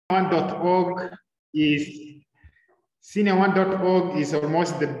Senior1.org is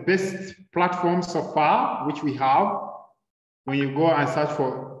almost the best platform so far, which we have. When you go and search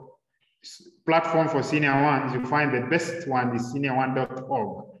for platform for Senior One, you find the best one is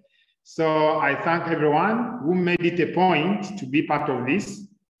Senior1.org. So I thank everyone who made it a point to be part of this.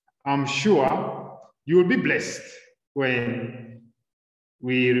 I'm sure you will be blessed when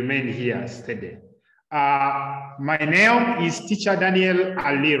we remain here steady. My name is Teacher Daniel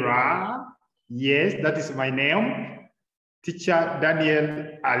Alira. Yes, that is my name. Teacher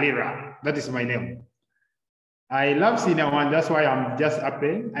Daniel Alira. That is my name. I love Senior One. That's why I'm just up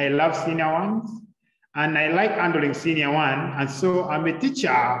there. I love Senior Ones. And I like handling Senior One. And so I'm a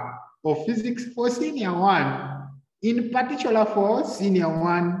teacher of physics for Senior One, in particular for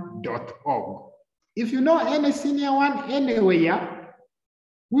Senior1.org. If you know any Senior One anywhere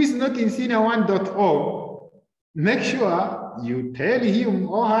who is not in Senior1.org, make sure you tell him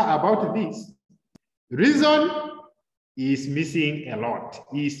or her about this. Reason is missing a lot.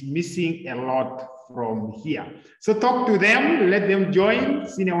 Is missing a lot from here. So talk to them, let them join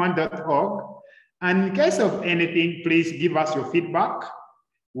Senior1.org. And in case of anything, please give us your feedback.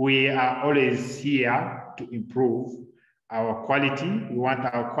 We are always here to improve our quality. We want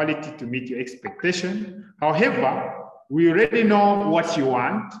our quality to meet your expectation. However, we already know what you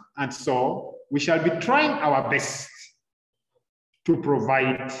want, and so we shall be trying our best to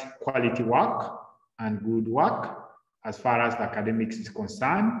provide quality work and good work as far as the academics is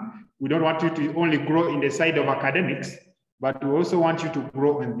concerned. We don't want you to only grow in the side of academics, but we also want you to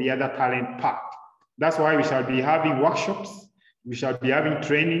grow in the other talent part. That's why we shall be having workshops. We shall be having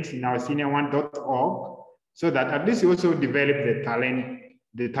trainings in our Senior1.org, so that at least you also develop your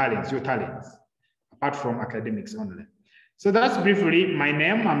talents, apart from academics only. So that's briefly my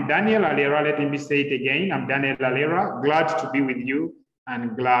name. I'm Daniel Alira. Let me say it again. I'm Daniel Alira. Glad to be with you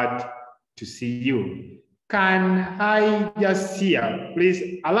and glad to see you. Can I just hear,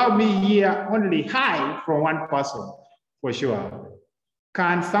 please allow me here only hi from one person for sure.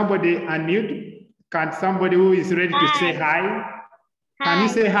 Can somebody unmute? Can somebody who is ready to say hi? Can you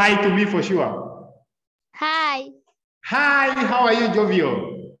say hi to me for sure? Hi. Hi, how are you,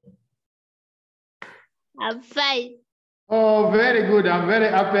 Jovio? I'm fine. Oh, very good. I'm very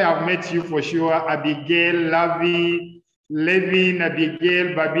happy I've met you for sure. Abigail, Lavi, Levin,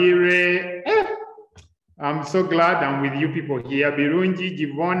 Abigail, Babire. I'm so glad I'm with you people here. Birunji,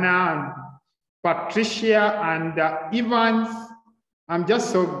 Givona, and Patricia, and Evans. I'm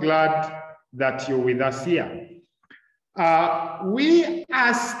just so glad that you're with us here. We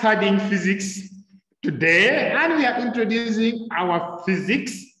are studying physics today, and we are introducing our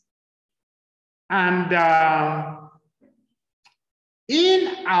physics. And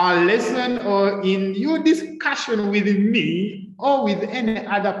in our lesson or in your discussion with me or with any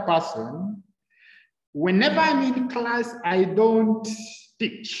other person, whenever I'm in class, I don't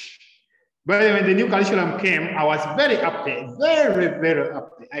teach. But when the new curriculum came, I was very happy, very, very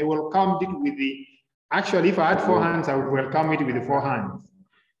happy. I welcomed it with the, actually, if I had 4 hands, I would welcome it with the 4 hands.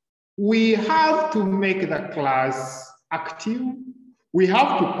 We have to make the class active. We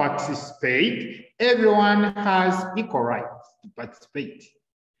have to participate. Everyone has equal rights to participate.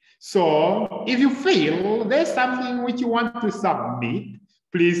 So if you feel there's something which you want to submit,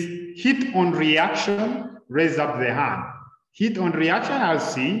 please hit on reaction, raise up the hand. Hit on reaction, I'll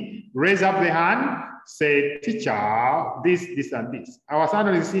see. Raise up the hand, say, teacher, this, and this. I was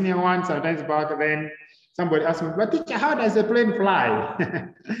handling Senior One sometimes back then. Somebody asked me, but teacher, how does a plane fly?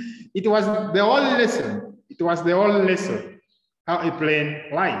 It was the whole lesson. It was the whole lesson, how a plane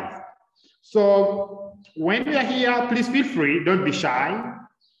flies. So when we are here, please feel free, don't be shy.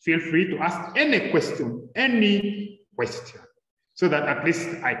 Feel free to ask any question, so that at least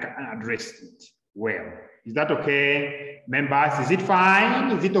I can address it well. Is that okay? Members, is it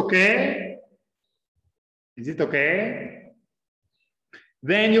fine? Is it okay? Is it okay?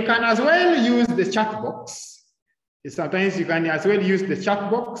 Then you can as well use the chat box. Sometimes you can as well use the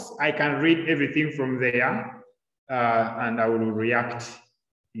chat box. I can read everything from there and I will react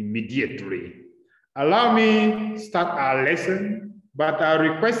immediately. Allow me start our lesson, but I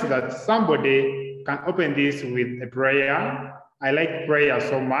request that somebody can open this with a prayer. I like prayer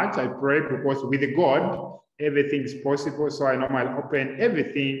so much. I pray because with God, everything is possible. So I normally open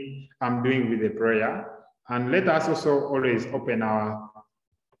everything I'm doing with a prayer. And let us also always open our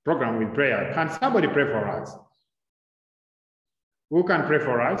program with prayer. Can somebody pray for us? Who can pray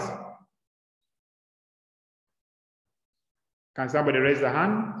for us? Can somebody raise the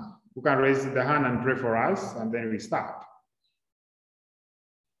hand? Who can raise the hand and pray for us? And then we start.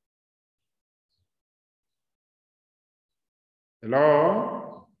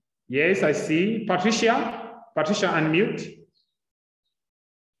 Hello? Yes, I see. Patricia, unmute.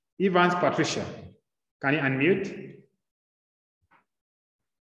 Evans, Patricia, can you unmute?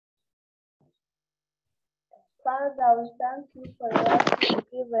 Father, we thank you for what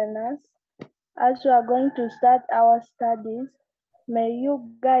you've given us. As we are going to start our studies, may you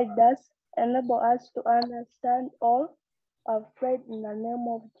guide us, enable us to understand all of faith in the name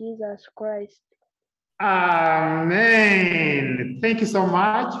of Jesus Christ. Amen. Thank you so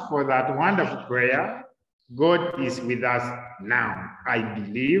much for that wonderful prayer. God is with us now. I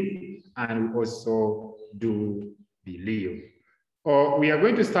believe, and we also do believe. We are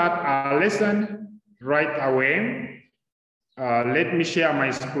going to start our lesson right away. Let me share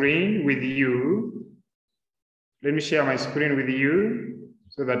my screen with you. Let me share my screen with you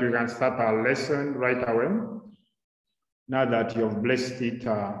so that we can start our lesson right away. Now that you have blessed it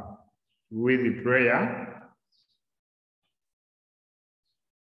with the prayer.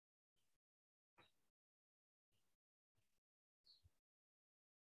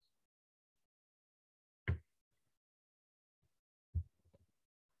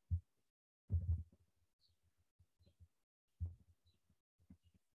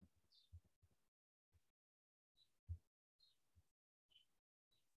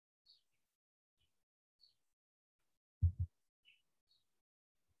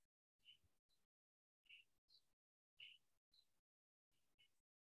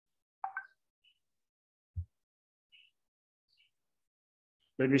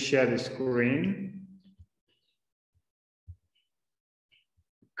 Let me share the screen.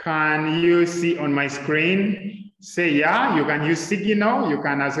 Can you see on my screen? Say yeah, you can use Signal. You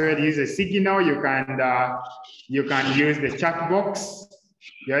can as well use a Signal. You can use the chat box.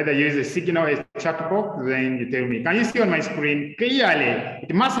 You either use a Signal or a chat box, then you tell me. Can you see on my screen clearly?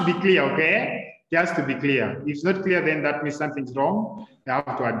 It must be clear, okay? Just to be clear. If it's not clear, then that means something's wrong. I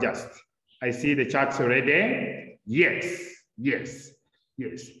have to adjust. I see the chats already. Yes, yes.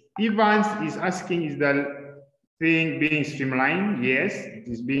 Yes. Evans is asking, is the thing being streamlined? Yes, it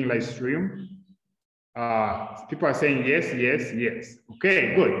is being live streamed. People are saying yes, yes, yes.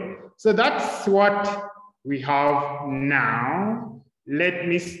 Okay, good. So that's what we have now. Let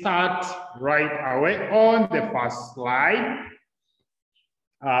me start right away on the first slide.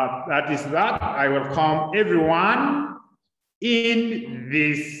 That is that. I welcome everyone in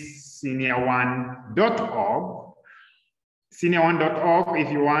this senior1.org. Senior1.org,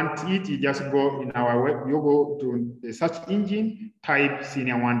 if you want it, you just go in our web, you go to the search engine, type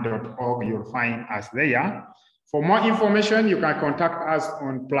senior1.org, you'll find us there. For more information, you can contact us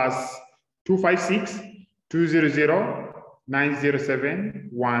on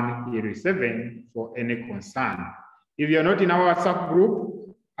 +256-200-907-187 for any concern. If you're not in our WhatsApp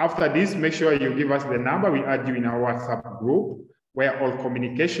group, after this, make sure you give us the number. We add you in our WhatsApp group where all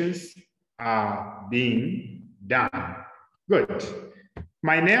communications are being done. Good.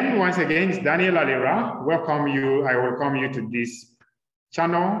 My name, once again, is Daniel Alira. Welcome you. I welcome you to this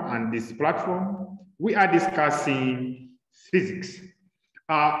channel and this platform. We are discussing physics.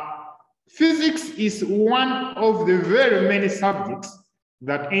 Physics is one of the very many subjects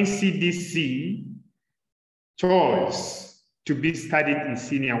that NCDC chose to be studied in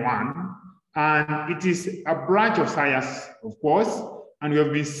Senior 1. And it is a branch of science, of course, and we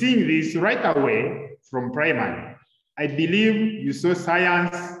have been seeing this right away from primary. I believe you saw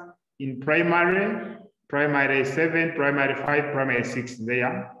science in primary 7, primary 5, primary 6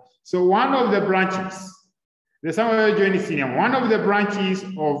 there. So one of the branches, the summer joining senior, one of the branches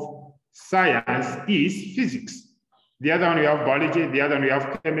of science is physics. The other one we have biology, the other one we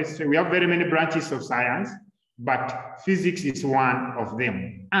have chemistry. We have very many branches of science, but physics is one of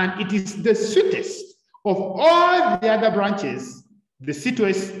them. And it is the sweetest of all the other branches. The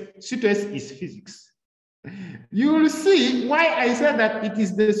sweetest is physics. You will see why I said that it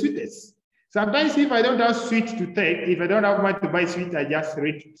is the sweetest. Sometimes if I don't have sweet to take, if I don't have money to buy sweet, I just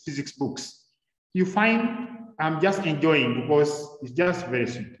read physics books. You find I'm just enjoying because it's just very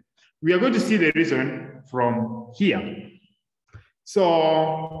sweet. We are going to see the reason from here.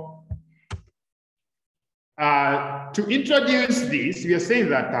 So to introduce this, we are saying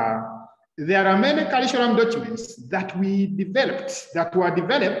that there are many curriculum documents that were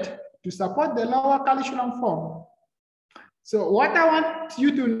developed to support the lower curriculum form. So what I want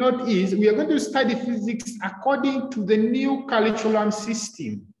you to note is we are going to study physics according to the new curriculum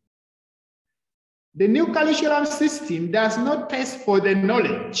system. The new curriculum system does not test for the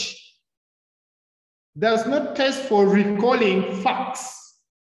knowledge, does not test for recalling facts,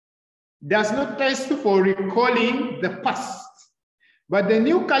 does not test for recalling the past, but the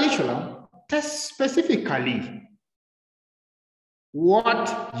new curriculum tests specifically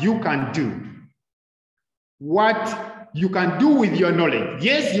what you can do. What you can do with your knowledge.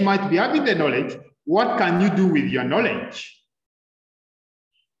 Yes, you might be having the knowledge. What can you do with your knowledge?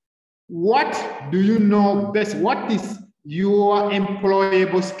 What do you know best? What is your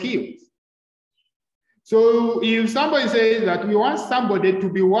employable skills? So if somebody says that we want somebody to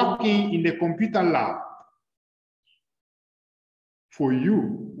be working in the computer lab, for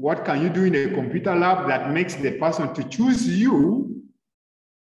you, what can you do in a computer lab that makes the person to choose you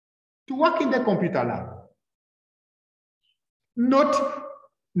to work in the computer lab? Not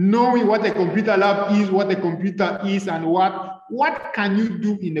knowing what a computer lab is, what a computer is, and what can you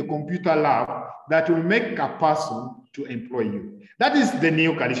do in a computer lab that will make a person to employ you? That is the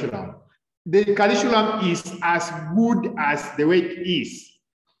new curriculum. The curriculum is as good as the way it is.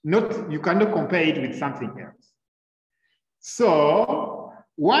 You cannot compare it with something else. So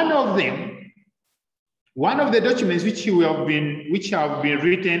one of the documents which have been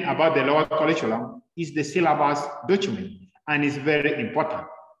written about the lower curriculum is the syllabus document, and it's very important.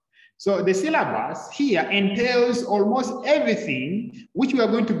 So the syllabus here entails almost everything which we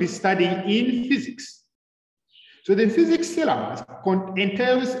are going to be studying in physics. So the physics syllabus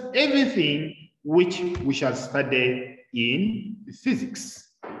entails everything which we shall study in physics.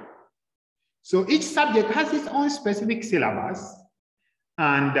 So each subject has its own specific syllabus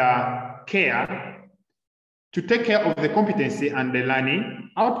and care to take care of the competency and the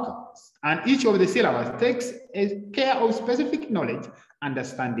learning outcomes. And each of the syllabus takes care of specific knowledge,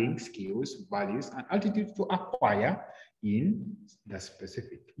 understanding, skills, values, and attitudes to acquire in the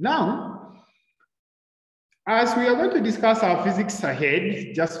specific. Now, as we are going to discuss our physics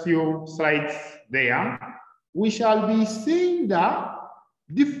ahead, just few slides there, we shall be seeing the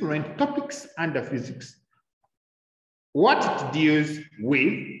different topics under physics, what it deals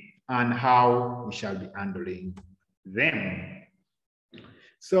with, and how we shall be handling them.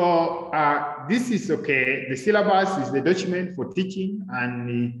 So this is okay. The syllabus is the document for teaching,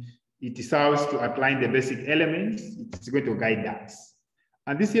 and it serves to outline the basic elements. It's going to guide us.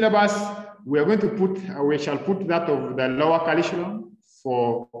 And this syllabus, we shall put that of the lower curriculum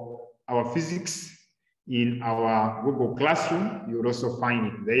for our physics in our Google Classroom. You'll also find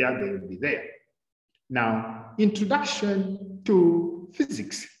it there. They will be there. Now, introduction to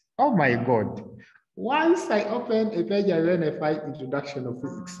physics. Oh my God. Once I open a page and then I find introduction of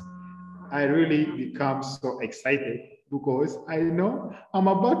physics, I really become so excited because I know I'm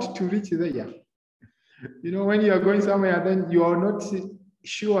about to reach there. You know, when you are going somewhere, then you are not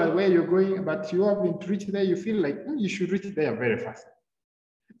sure where you're going, but you have been to reach there, you feel like you should reach there very fast.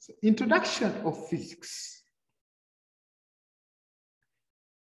 So, introduction of physics.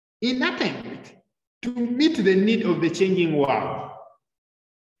 In attempt to meet the need of the changing world,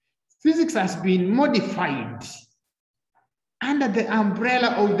 physics has been modified under the umbrella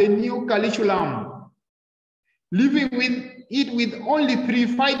of the new curriculum, leaving with only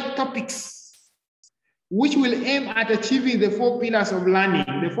 3 topics, which will aim at achieving the 4 pillars of learning.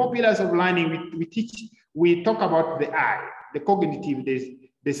 The 4 pillars of learning we talk about the eye, the cognitive,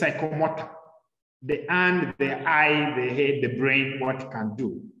 the psychomotor, the hand, the eye, the head, the brain, what it can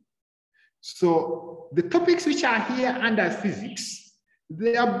do. So the topics which are here under physics,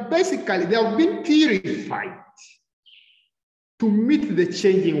 they have been purified to meet the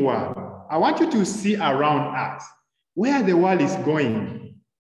changing world. I want you to see around us where the world is going.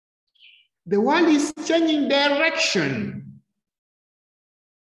 The world is changing direction.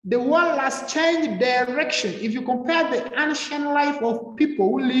 The world has changed direction. If you compare the ancient life of people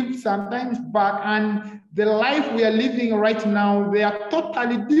who lived sometimes back and the life we are living right now, they are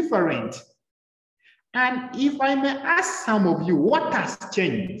totally different. And if I may ask some of you, what has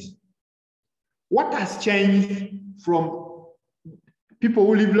changed? What has changed from people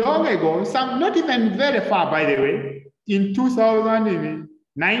who lived long ago, some not even very far, by the way, in 2000, in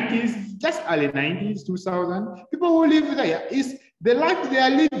the 90s, just early 90s, 2000, people who live there, the life they are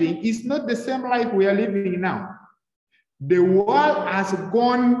living is not the same life we are living now. The world has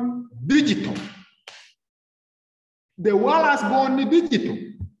gone digital. The world has gone digital.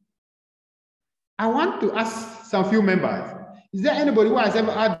 I want to ask some few members, is there anybody who has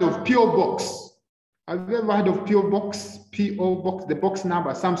ever heard of P.O. Box? Have you ever heard of P.O. Box? P.O. Box, the box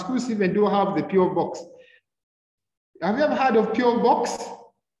number. Some schools even do have the P.O. Box. Have you ever heard of P.O. Box?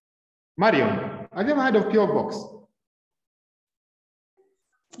 Mariam, have you ever heard of P.O. Box?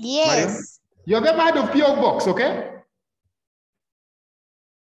 Yes. Mariam? You have ever heard of P.O. Box, okay?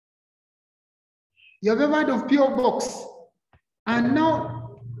 You have ever heard of P.O. Box? And now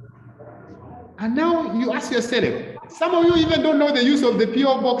you ask yourself, some of you even don't know the use of the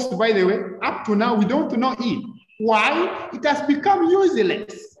P.O. Box, by the way. Up to now, we don't know it. Why? It has become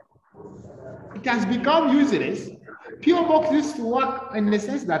useless. It has become useless. PO Box used to work in the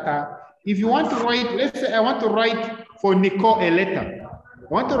sense that if you want to write, let's say I want to write for Nicole a letter.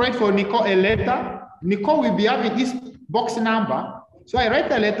 I want to write for Nicole a letter. Nicole will be having this box number. So I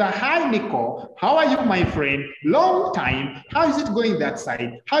write a letter. Hi, Nicole. How are you, my friend? Long time. How is it going that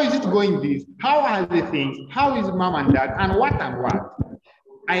side? How is it going this? How are the things? How is mom and dad? And what and what?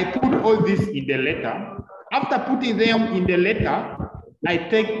 I put all this in the letter. After putting them in the letter, I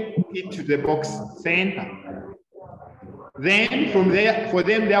take it to the box center. Then from there, for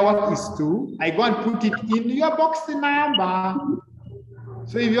them, their work is to, I go and put it in your box number.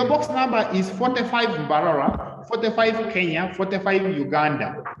 So if your box number is 45 Mbarara, 45 Kenya, 45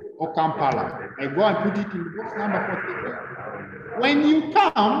 Uganda, or Kampala, I go and put it in the box number 45. When you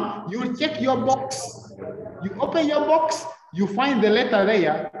come, you check your box. You open your box, you find the letter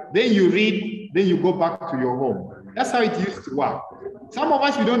there, then you read, then you go back to your home. That's how it used to work. Some of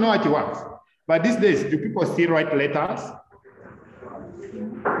us, we don't know how it works. But these days, do people still write letters?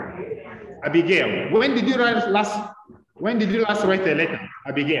 Abigail, when did you last write a letter,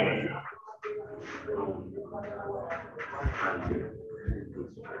 Abigail?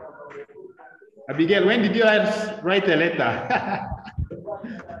 Abigail, when did you last write a letter?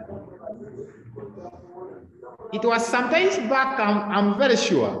 It was sometimes back, I'm very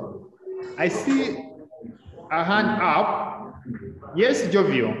sure. I see a hand up. Yes,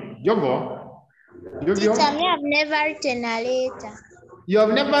 Jovio. Jovio? Teacher, me, I've never written a letter. You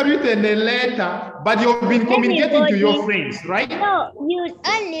have never written a letter, but you've been communicating to your friends, right? No, you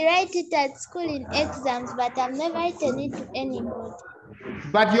only write it at school in exams, but I've never written it to anybody.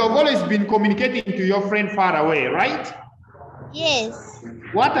 But you've always been communicating to your friend far away, right? Yes.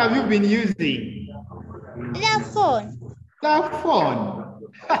 What have you been using? The phone. The phone.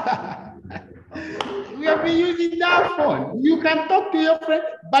 We have been using that phone. You can talk to your friend,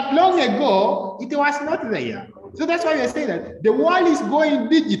 but long ago, it was not there. So that's why I say that the world is going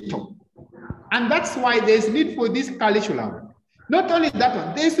digital. And that's why there's need for this curriculum. Not only that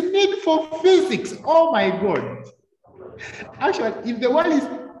one, there's need for physics. Oh my God. Actually, if the world is,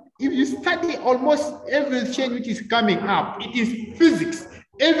 if you study almost every change which is coming up, it is physics.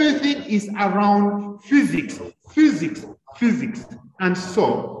 Everything is around physics, physics, physics. And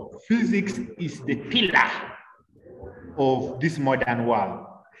so physics is the pillar of this modern world.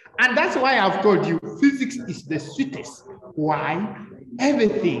 And that's why I've told you physics is the sweetest. Why?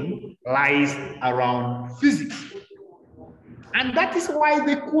 Everything lies around physics. And that is why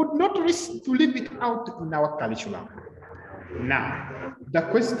they could not risk to leave it out in our curriculum. Now, the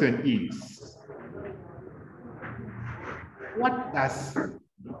question is, what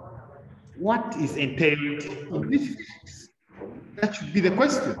is entailed in this physics? That should be the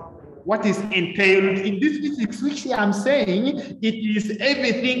question. What is entailed in this physics, which I'm saying, it is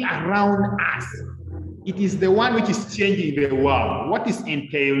everything around us. It is the one which is changing the world. What is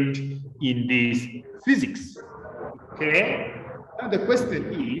entailed in this physics? Okay. Now the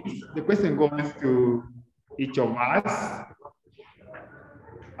question goes to each of us.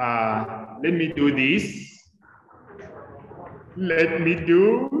 Let me do this. Let me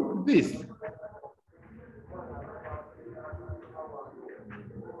do this.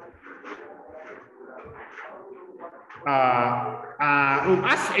 We'll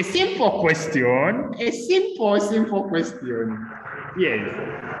ask a simple question. A simple question. Yes.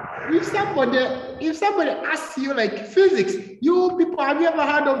 If somebody asks you like physics, you people, have you ever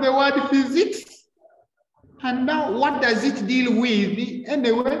heard of the word physics? And now what does it deal with?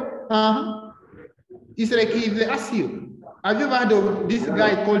 Anyway, it's like if they ask you, have you ever heard of this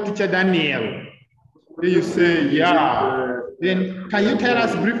guy called Teacher Daniel? Then you say, yeah. Then can you tell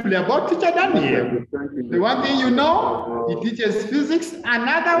us briefly about Teacher Daniel? The one thing you know, he teaches physics.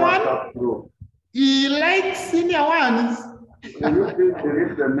 Another one, he likes senior ones.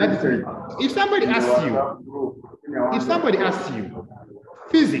 If somebody asks you,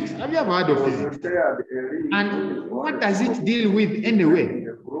 physics, have you ever heard of physics? And what does it deal with anyway?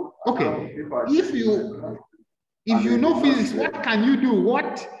 Okay, if you know physics, what can you do?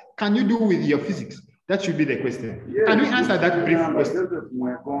 What can you do with your physics? That should be the question. Can we answer that brief question?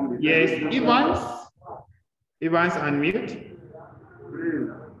 Yes, Evans, unmute.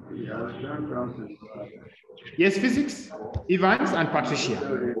 Yes, physics, Evans and Patricia.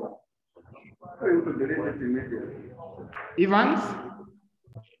 Evans?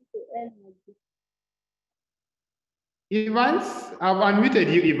 Evans, I've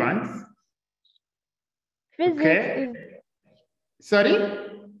unmuted you, Evans. Physics okay. Sorry?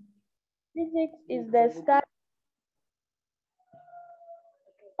 Physics is the study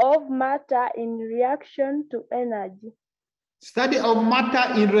of matter in reaction to energy. Study of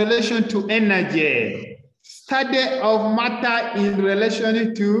matter in relation to energy. Study of matter in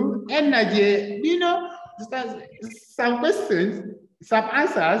relation to energy. You know, some questions, some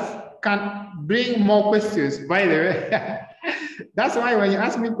answers can bring more questions, by the way. That's why when you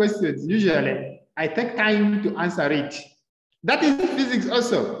ask me questions, usually I take time to answer it. That is physics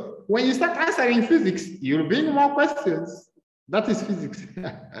also. When you start answering physics, you'll bring more questions. That is physics.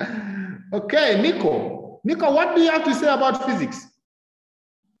 Okay, Nico. Nico, what do you have to say about physics?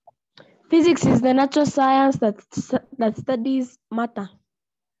 Physics is the natural science that studies matter.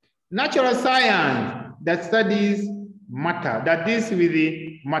 Natural science that studies matter, that deals with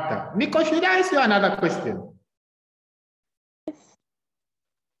the matter. Nico, should I ask you another question?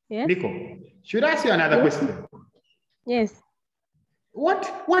 Yes. Nico, should I ask you another question? Yes. What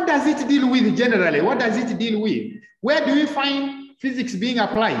does it deal with generally? What does it deal with? Where do we find physics being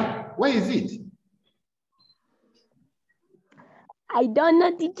applied? Where is it? I don't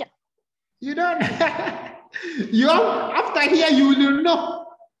know, teacher. You don't? After here, you will know.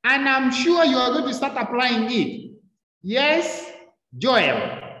 And I'm sure you are going to start applying it. Yes,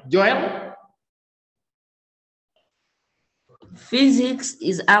 Joel. Joel? Physics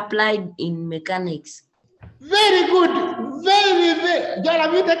is applied in mechanics. Very good. Very. Joel,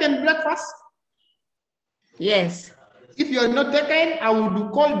 have you taken breakfast? Yes. If you're not taken, I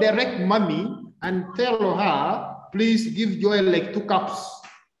would call direct mommy and tell her, please give Joel like 2 cups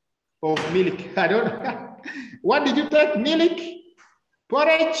of milk. I don't. What did you take? Milk?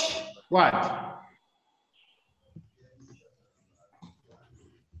 Porridge? What?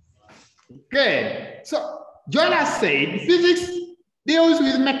 Okay. So Joel has said physics deals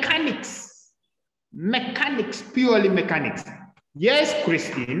with mechanics. Mechanics, purely mechanics. Yes,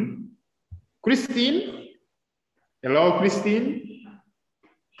 Christine. Christine? Hello, Christine.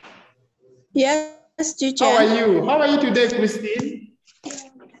 Yes, teacher. How are you? How are you today, Christine?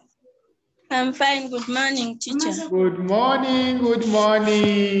 I'm fine. Good morning, teacher. Good morning. Good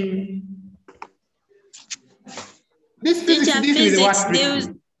morning. This physics deals with what,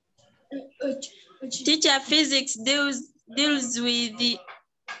 Christine? Teacher, physics deals with the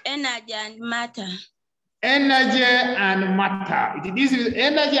energy and matter. Energy and matter. It deals with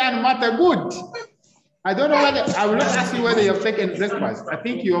energy and matter. Good. I don't know whether, I will not ask you whether you have taken breakfast. I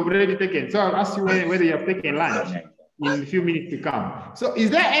think you have already taken. So I'll ask you whether you have taken lunch in a few minutes to come. So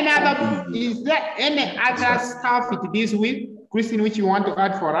is there any other stuff it deals with, Christine, which you want to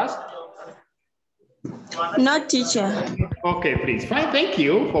add for us? No, teacher. Okay, please. Fine. Thank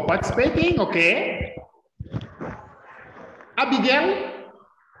you for participating. Okay. Abigail?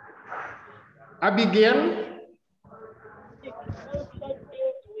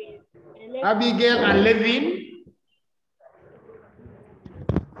 Abigail and Levin?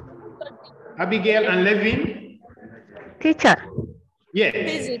 Abigail and Levin? Teacher. Yes.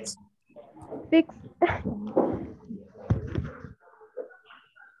 Physics.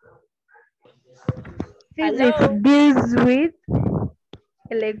 Physics deals with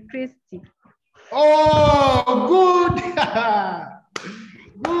electricity. Oh, good.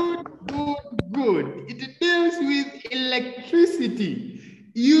 Good. It deals with electricity.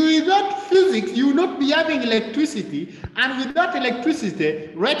 Without physics, you will not be having electricity. And without electricity,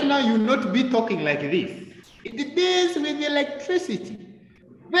 right now, you will not be talking like this. It deals with electricity.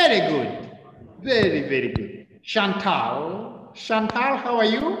 Very good. Very good. Chantal, how are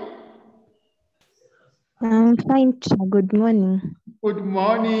you? I'm fine, teacher. Good morning. Good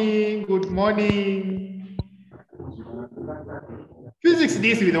morning. Physics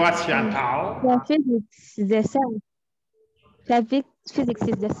deals with what, Chantal? Yeah, physics is the science. Physics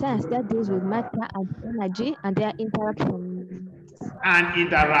is the science that deals with matter and energy and their interaction.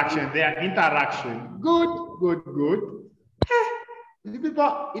 Their interaction. Good.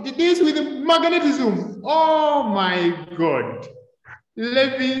 It deals with magnetism. Oh my God.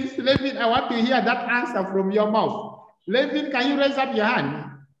 Levin, I want to hear that answer from your mouth. Levin, can you raise up your hand?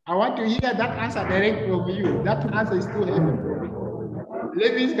 I want to hear that answer direct from you. That answer is too heavy for me.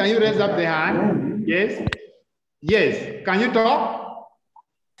 Levin, can you raise up the hand? Yes. Can you talk?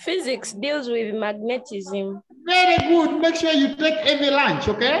 Physics deals with magnetism. Very good. Make sure you take every lunch,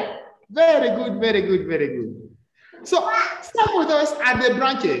 okay? Very good. So some of those are the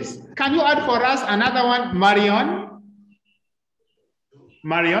branches. Can you add for us another one, Marion?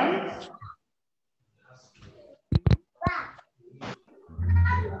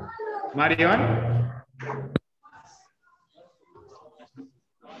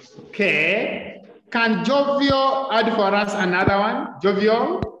 Okay. Can Jovial add for us another one?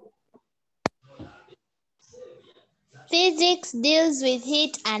 Jovial? Physics deals with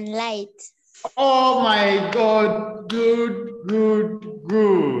heat and light. Oh my God, good.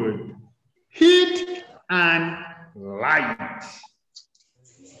 Heat and light.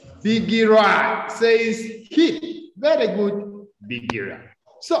 Bigira says heat. Very good, Bigira.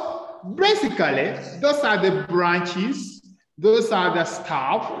 So basically, those are the branches, those are the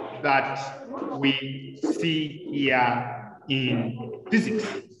stuff that we see here in physics.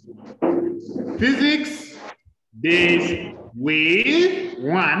 Physics deals with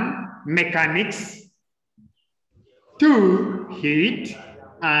 1, mechanics, 2, heat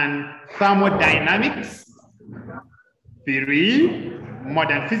and thermodynamics, 3,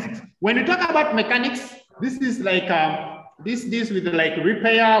 modern physics. When you talk about mechanics, this is like this deals with like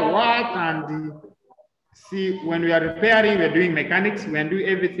repair, work, and see when we are repairing, we're doing mechanics. We do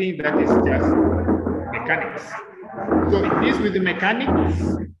everything that is just mechanics. So it deals with the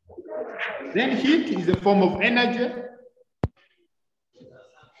mechanics. Then heat is a form of energy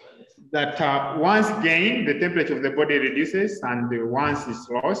that once gained, the temperature of the body reduces, and once it's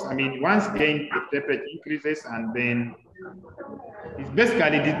lost, once gained, the temperature increases, and then it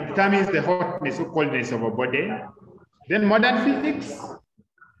basically determines the hotness or coldness of a body. Then modern physics.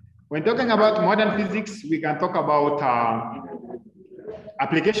 When talking about modern physics, we can talk about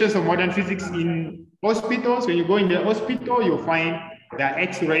applications of modern physics in hospitals. When you go in the hospital, you'll find the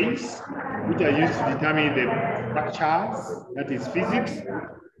X-rays, which are used to determine the structures, that is physics.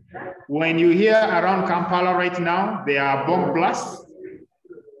 When you hear around Kampala right now, there are bomb blasts.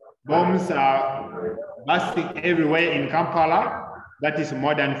 Bombs are blasting everywhere in Kampala. That is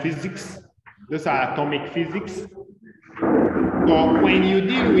modern physics. Those are atomic physics. So when you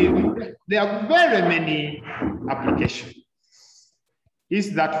deal with, there are very many applications.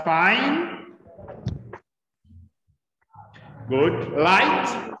 Is that fine? Good.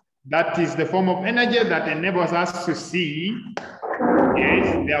 Light, that is the form of energy that enables us to see.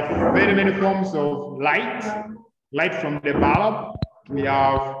 Yes, there are very many forms of light. Light from the bulb. We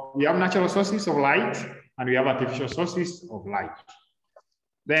have natural sources of light, and we have artificial sources of light.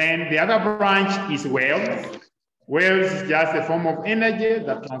 Then the other branch is waves. Waves is just a form of energy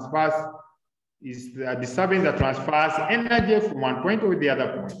that transfers, is the disturbance that transfers energy from one point to the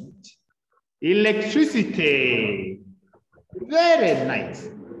other point. Electricity, very nice.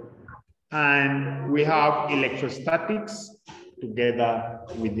 And we have electrostatics together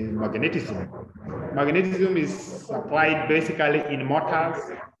with the magnetism. Magnetism is applied basically in motors,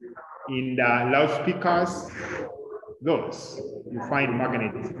 in the loudspeakers, those. You find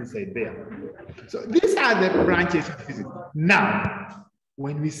magnets inside there. So these are the branches of physics. Now,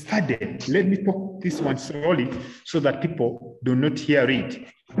 when we study, let me talk this one slowly so that people do not hear it.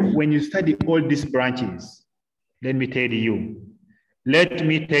 When you study all these branches, let me tell you,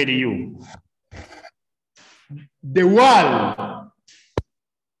 the world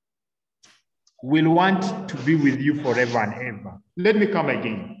will want to be with you forever and ever. Let me come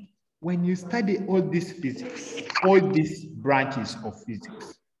again. When you study all this physics, all these branches of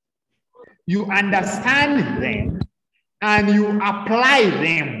physics, you understand them and you apply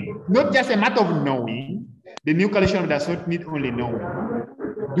them, not just a matter of knowing. The new collection does not need only knowing.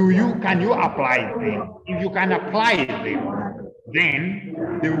 Can you apply them? If you can apply them,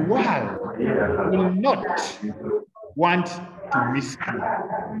 then the world will not want to miss you.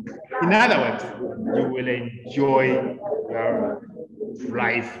 In other words, you will enjoy your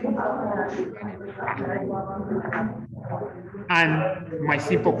life. And my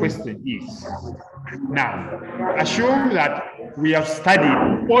simple question is, now, assume that we have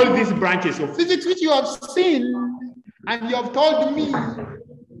studied all these branches of physics which you have seen and you have told me.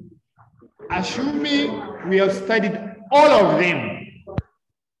 Assuming we have studied all of them,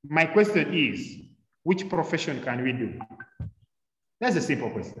 my question is, which profession can we do? That's a simple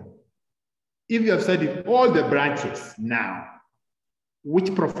question. If you have studied all the branches now,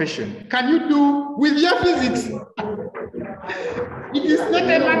 which profession can you do with your physics? It is not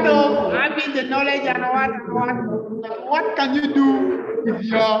a matter of having the knowledge and what can you do with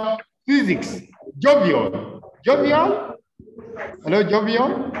your physics? Jovial? Hello,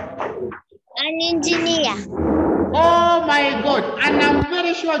 Jovial? An engineer. Oh my God. And I'm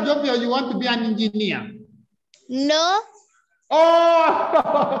very sure, Jovial, you want to be an engineer. No.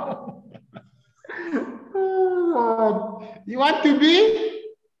 Oh! You want to be?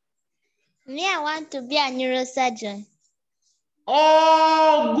 Me, I want to be a neurosurgeon.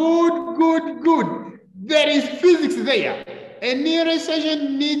 Oh, good. There is physics there. A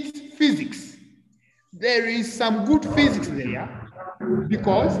neurosurgeon needs physics. There is some good physics there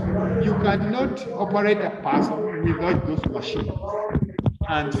because you cannot operate a person without those machines.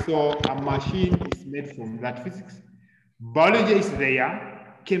 And so a machine is made from that physics. biology is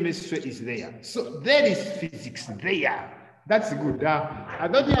there, chemistry is there. So there is physics there. That's good. I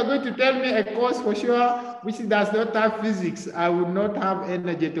thought you are going to tell me a course for sure which does not have physics. I would not have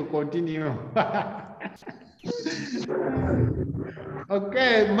energy to continue.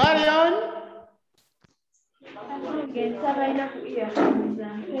 Okay, Marion.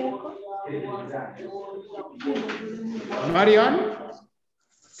 Marion?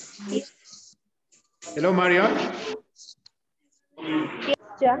 Hello, Marion?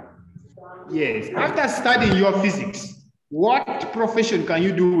 Yes. After studying your physics, what profession can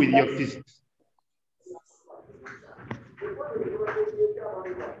you do with your physics?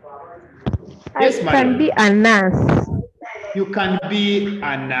 Yes, I can be a nurse. You can be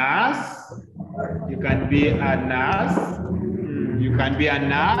a nurse. You can be a nurse. You can be a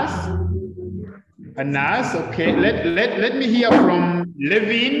nurse. A nurse, okay. Let me hear from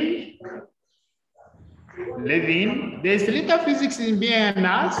Levin. Levin, there's little physics in being a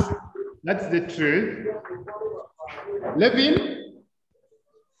nurse. That's the truth. Levin?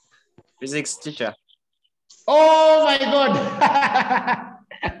 Physics teacher. Oh my God.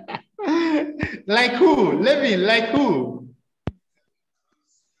 Like who? Levin, like who?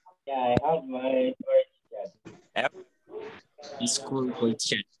 Yeah, I have my teacher. School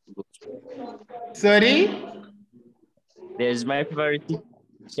teacher. Sorry? There's my favorite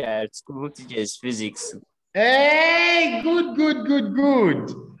teacher at school, teaches physics. Hey,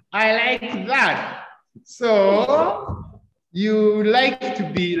 good. I like that. So you like to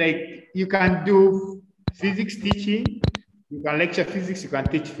be like, you can do physics teaching, you can lecture physics, you can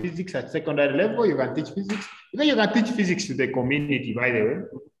teach physics at secondary level, you can teach physics, even you can teach physics to the community, by the way.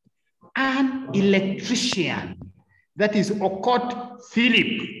 An electrician, that is Okot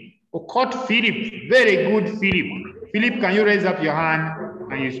Philip. Okot Philip, very good Philip. Philip, can you raise up your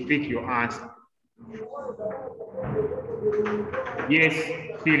hand and you speak your answer? Yes,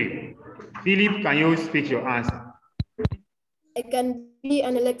 Philip. Philip, can you speak your answer? I can be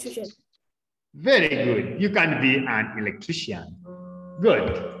an electrician. Very good. You can be an electrician.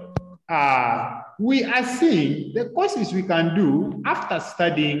 Good. We are seeing the courses we can do after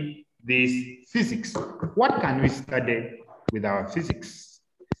studying this physics. What can we study with our physics?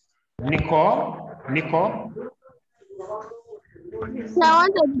 Nico? I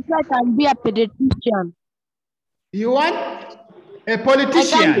wanted to try and be a pediatrician. You want a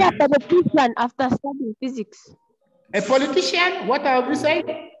politician? I can be a pediatrician after studying physics. A politician? What have you said?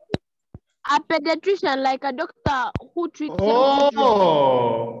 A pediatrician, like a doctor who treats Oh.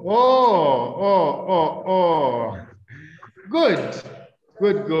 Good.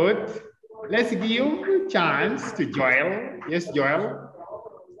 Let's give a chance to Joel. Yes, Joel.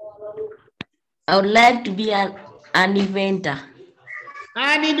 I would like to be an inventor.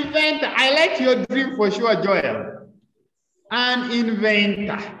 An inventor. I like your dream for sure, Joel. An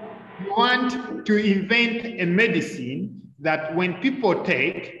inventor. You want to invent a medicine that when people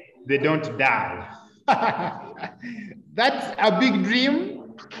take, they don't die. That's a big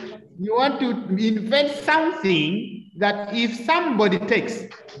dream. You want to invent something that if somebody takes,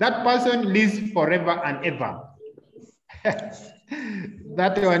 that person lives forever and ever.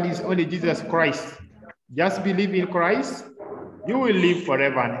 That one is only Jesus Christ. Just believe in Christ, you will live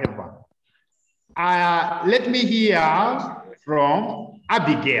forever and ever. Let me hear from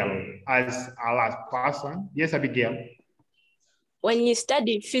Abigail as our last person. Yes, Abigail. When you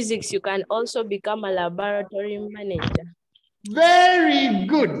study physics, you can also become a laboratory manager. Very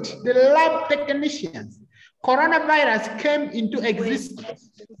good. The lab technicians. Coronavirus came into existence.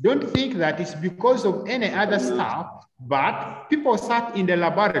 Don't think that it's because of any other stuff, but people sat in the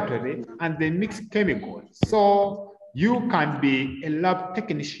laboratory and they mix chemicals. So you can be a lab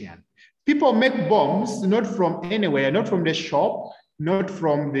technician. People make bombs not from anywhere, not from the shop, not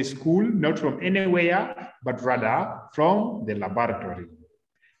from the school, not from anywhere, but rather from the laboratory.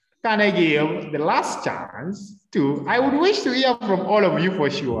 Can I give the last chance to, I would wish to hear from all of you for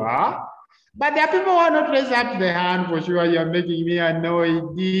sure, but there are people who are not raised up their hand for sure. You're making me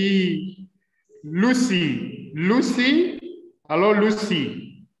annoyed. Lucy. Hello,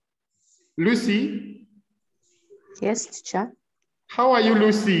 Lucy. Lucy? Yes, teacher. How are you,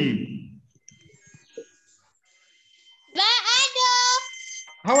 Lucy?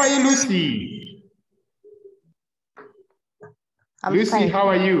 How are you, Lucy? I'm fine. How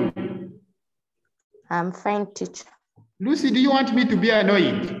are you? I'm fine, teacher. Lucy, do you want me to be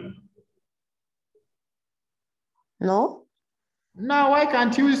annoyed? No. Now, why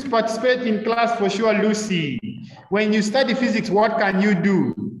can't you participate in class for sure, Lucy? When you study physics, what can you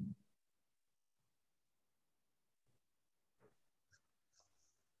do?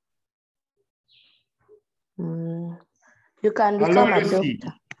 You can Hello, become a Lucy.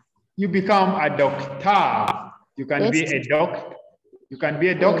 doctor. You become a doctor. You can Yes, be a teacher. doctor. You can be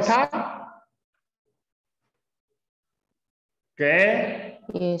a Yes. doctor. Okay.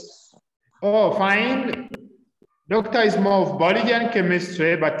 Yes. Oh, fine. Doctor is more of biology and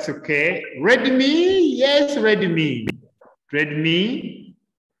chemistry, but it's okay. Read me? Yes, read me. Read me?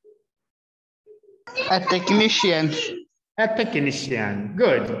 A technician. A technician.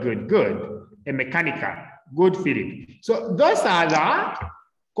 Good, good, good. A mechanical. Good, Philip. So those are the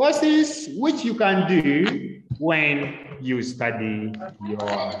courses which you can do when you study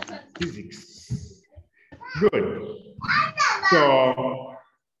your physics. Good. So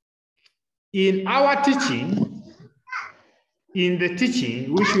in our teaching, in the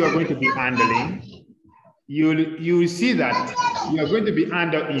teaching which you are going to be handling, you'll see that you are going to be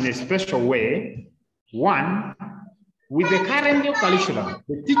handled in a special way. One, with the current new curriculum,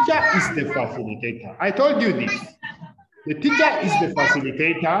 the teacher is the facilitator. I told you this. The teacher is the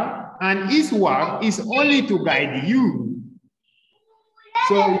facilitator, and his work is only to guide you.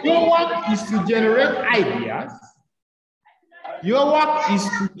 So your work is to generate ideas. Your work is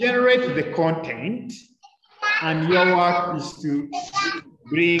to generate the content, and your work is to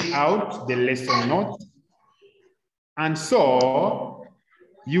bring out the lesson notes. And so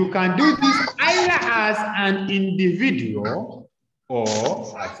you can do this either as an individual or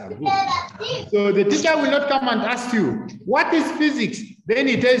as a group. So the teacher will not come and ask you, what is physics? Then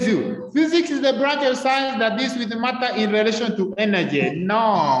he tells you, physics is the branch of science that deals with matter in relation to energy.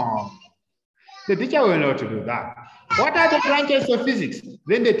 No, the teacher will not do that. What are the branches of physics?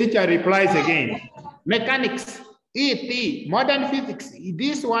 Then the teacher replies again, mechanics, ET, modern physics,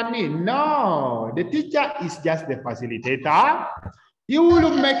 this one, no. The teacher is just the facilitator. He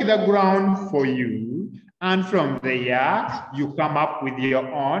will make the ground for you, and from there, you come up with your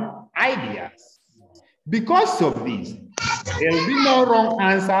own ideas. Because of this, there will be no wrong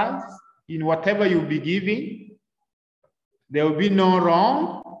answers in whatever you'll be giving. There will be no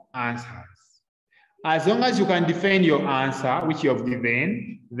wrong answers. As long as you can defend your answer, which you have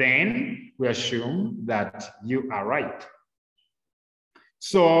given, then we assume that you are right.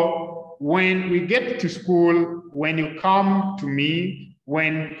 So when we get to school, when you come to me,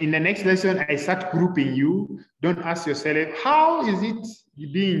 when in the next lesson I start grouping you, don't ask yourself, how is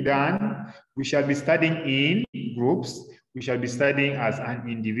it being done? We shall be studying in groups. We shall be studying as an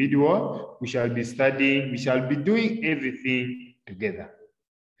individual. We shall be doing everything together.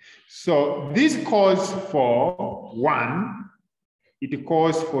 So this calls for one, it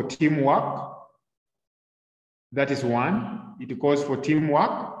calls for teamwork. That is one. It calls for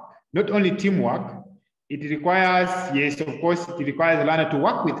teamwork. Not only teamwork, it requires, yes, of course, it requires the learner to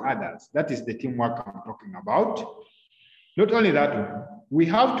work with others. That is the teamwork I'm talking about. Not only that, we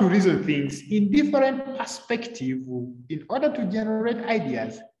have to reason things in different perspectives in order to generate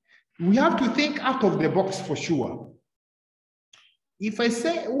ideas. We have to think out of the box for sure. If I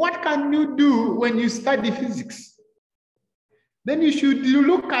say, what can you do when you study physics? Then you should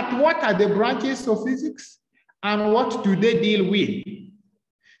look at what are the branches of physics and what do they deal with.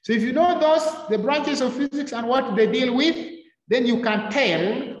 So if you know the branches of physics and what they deal with, then you can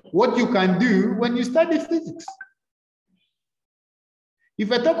tell what you can do when you study physics.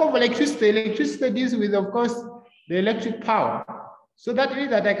 If I talk of electricity, electricity deals with, of course, the electric power. So that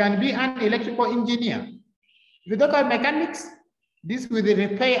means that I can be an electrical engineer. If you talk about mechanics, this with the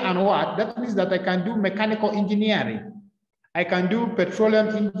repair and what, that means that I can do mechanical engineering. I can do petroleum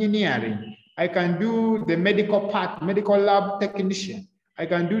engineering. I can do the medical part, medical lab technician. I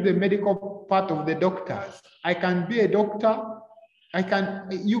can do the medical part of the doctors. I can be a doctor.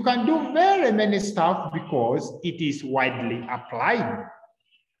 You can do very many stuff because it is widely applied.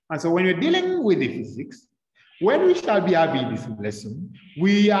 And so when you're dealing with the physics, when we shall be having this lesson,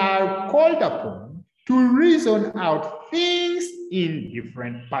 we are called upon to reason out things in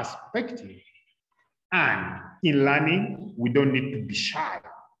different perspectives. And in learning, we don't need to be shy.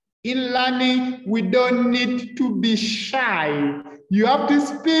 In learning, we don't need to be shy. You have to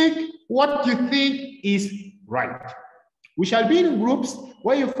speak what you think is right. We shall be in groups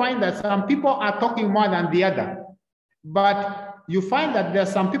where you find that some people are talking more than the other. But you find that there are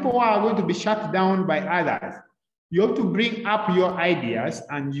some people who are going to be shut down by others. You have to bring up your ideas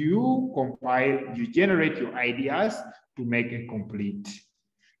and you compile, you generate your ideas to make a complete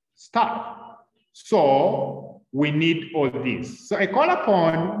stuff. So we need all this. So I call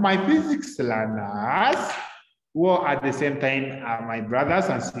upon my physics learners who are at the same time are my brothers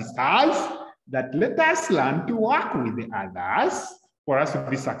and sisters, that let us learn to work with the others for us to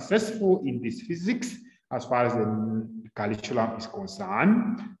be successful in this physics as far as the curriculum is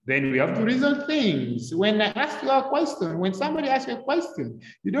concerned. Then we have to reason things. When I ask you a question, when somebody asks you a question,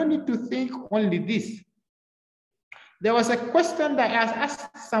 you don't need to think only this. There was a question that I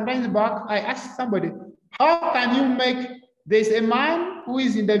asked sometimes back. I asked somebody, how can you make, there's a man who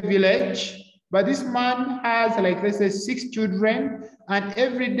is in the village, but this man has, like, let's say 6 children, and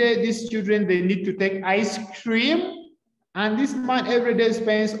every day these children, they need to take ice cream. And this man every day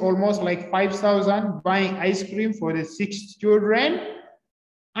spends almost like 5,000 buying ice cream for the 6 children.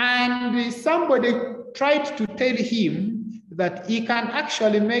 And somebody tried to tell him that he can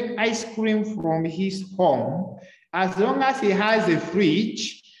actually make ice cream from his home as long as he has a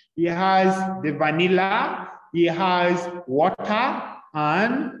fridge, he has the vanilla, he has water,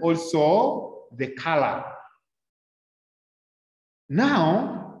 and also the color.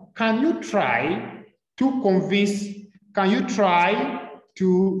 Now, can you try to convince, your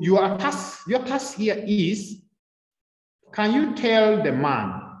task here is, can you tell the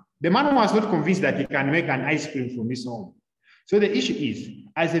man was not convinced that he can make an ice cream from his home. So the issue is,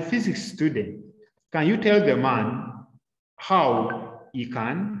 as a physics student, can you tell the man how he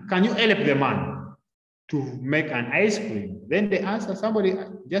can you help the man to make an ice cream? Then the answer, somebody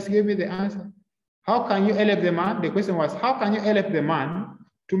just gave me the answer. How can you help the man? The question was, how can you help the man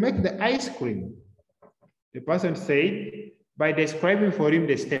to make the ice cream? The person said, by describing for him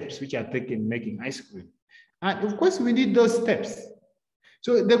the steps which are taken in making ice cream. And of course, we need those steps.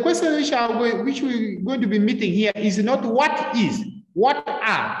 So the question which we're going to be meeting here is not what is, what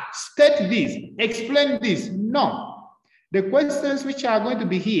are, state this, explain this. No. The questions which are going to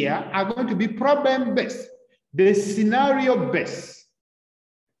be here are going to be problem-based, the scenario-based.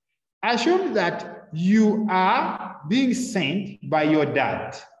 Assume that you are being sent by your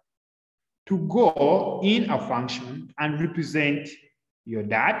dad to go in a function and represent your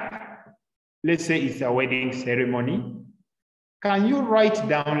dad. Let's say it's a wedding ceremony. Can you write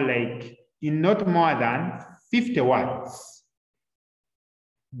down, like, in not more than 50 words,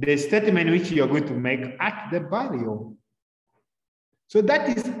 the statement which you're going to make at the burial? So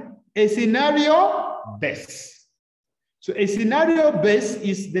that is a scenario based. So a scenario based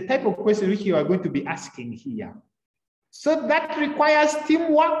is the type of question which you are going to be asking here. So that requires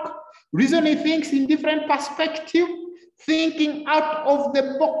teamwork, reasoning things in different perspectives, thinking out of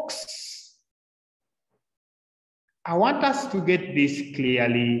the box. I want us to get this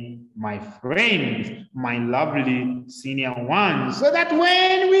clearly, my friends, my lovely senior ones, so that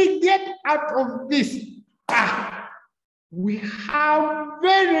when we get out of this, we have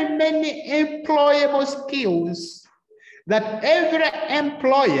very many employable skills that every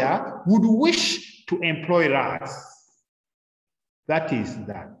employer would wish to employ us. That is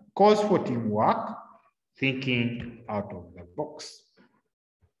that cause for teamwork, thinking out of the box.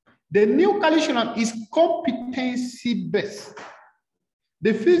 The new curriculum is competency-based.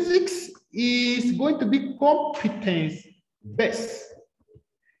 The physics is going to be competence-based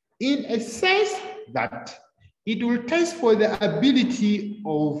in a sense that it will test for the ability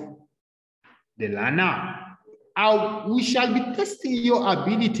of the learner. We shall be testing your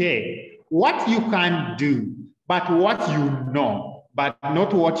ability, what you can do, but what you know, but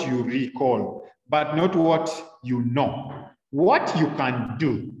not what you recall, but not what you know. What you can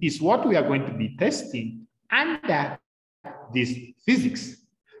do is what we are going to be testing under this physics.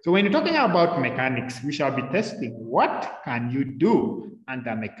 So when you're talking about mechanics, we shall be testing what can you do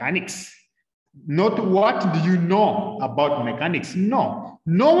under mechanics, not what do you know about mechanics. No,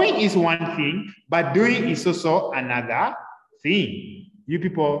 knowing is one thing, but doing is also another thing. You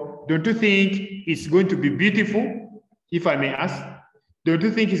people, don't you think it's going to be beautiful? If I may ask, don't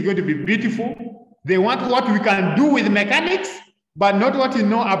you think it's going to be beautiful? They want what we can do with mechanics, but not what you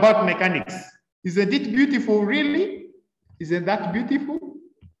know about mechanics. Isn't it beautiful, really? Isn't that beautiful?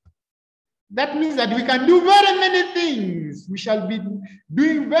 That means that we can do very many things. We shall be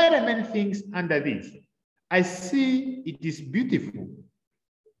doing very many things under this. I see it is beautiful.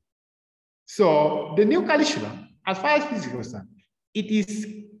 So the new curriculum, as far as physics is concerned, it is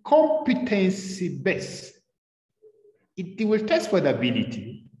competency-based. It will test for the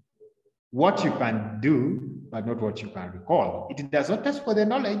ability, what you can do, but not what you can recall. It does not test for the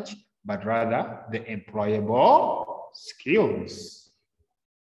knowledge, but rather the employable skills.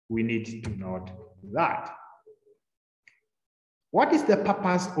 We need to note that. What is the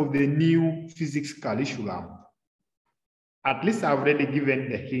purpose of the new physics curriculum? At least I've already given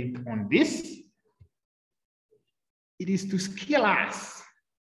the hint on this. It is to skill us.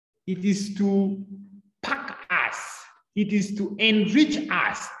 It is to pack us. It is to enrich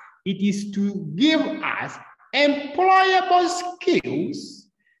us. It is to give us employable skills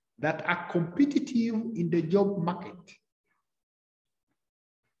that are competitive in the job market.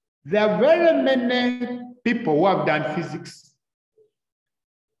 There are very many people who have done physics,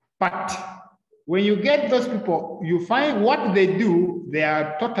 but when you get those people, you find what they do, they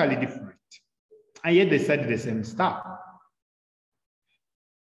are totally different, and yet they study the same stuff.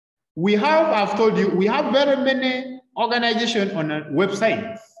 We have, I've told you, we have very many organizations on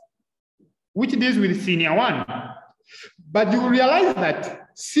websites which deals with Senior 1. But you realize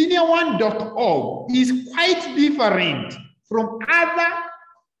that senior1.org is quite different from other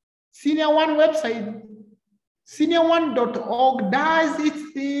Senior 1 websites. Senior1.org does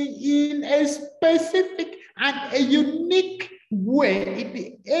its thing in a specific and a unique way.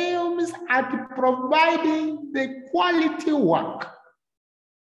 It aims at providing the quality work.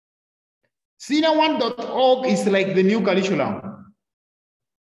 Senior1.org is like the new curriculum.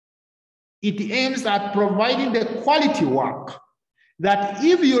 It aims at providing the quality work that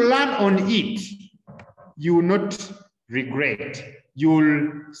if you learn on it, you will not regret.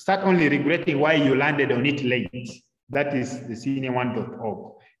 You'll start only regretting why you landed on it late. That is the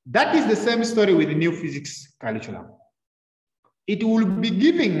senior1.org. That is the same story with the new physics curriculum. It will be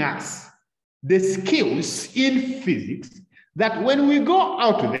giving us the skills in physics that when we go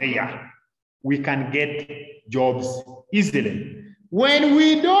out there, we can get jobs easily. When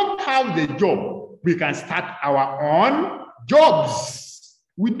we don't have the job, we can start our own jobs.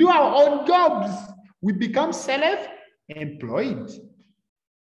 We do our own jobs. We become self-employed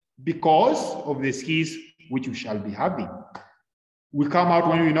because of the skills which we shall be having. We come out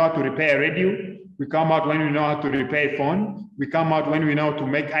when we know how to repair a radio. We come out when we know how to repair a phone. We come out when we know how to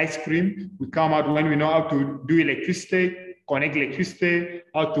make ice cream. We come out when we know how to do electricity, connect electricity,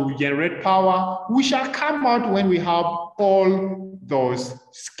 how to generate power. We shall come out when we have all those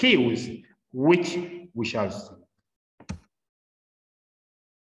skills, which we shall see.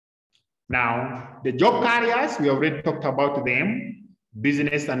 Now, the job careers, we already talked about them: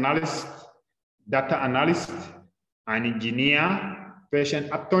 business analyst, data analyst, an engineer, patient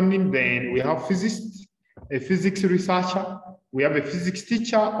attorney. Then we have physicists, a physics researcher, we have a physics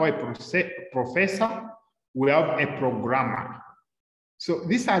teacher or a professor, we have a programmer. So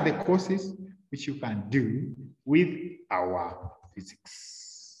these are the courses which you can do with our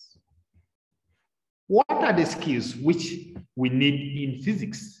physics. What are the skills which we need in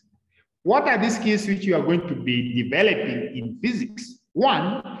physics? What are the skills which you are going to be developing in physics?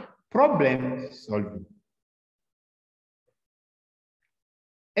 One, problem solving.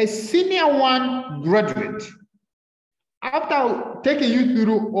 A senior 1 graduate, after taking you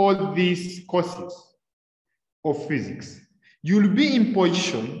through all these courses of physics, you'll be in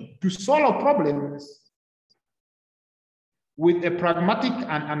position to solve problems with a pragmatic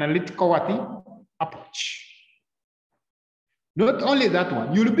and analytical approach. Not only that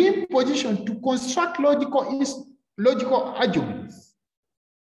one, you'll be in position to construct logical arguments.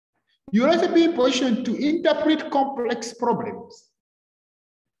 You'll also be in position to interpret complex problems.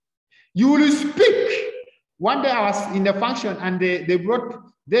 You will speak. One day I was in the function and there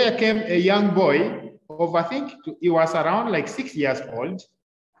came a young boy of, I think he was around like 6 years old.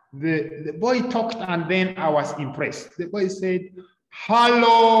 The boy talked and then I was impressed. The boy said,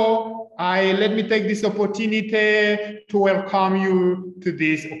 "Hello, let me take this opportunity to welcome you to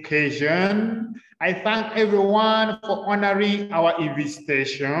this occasion. I thank everyone for honoring our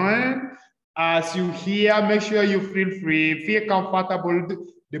invitation. As you hear, make sure you feel free, feel comfortable."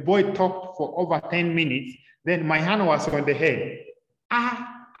 The boy talked for over 10 minutes. Then my hand was on the head. I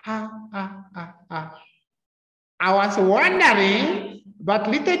was wondering, but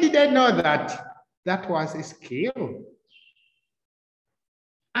little did I know that that was a skill.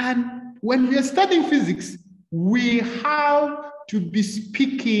 And when we are studying physics, we have to be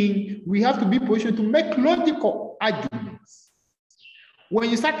speaking, we have to be positioned to make logical arguments. When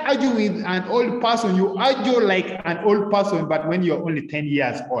you start arguing with an old person, you argue like an old person, but when you're only 10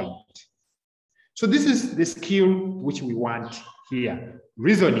 years old. So this is the skill which we want here,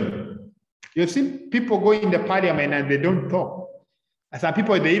 reasoning. You've seen people go in the parliament and they don't talk. Some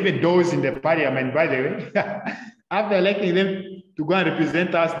people, they even doze in the parliament, by the way. After electing them to go and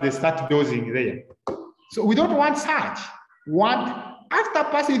represent us, they start dozing there. So we don't want such. After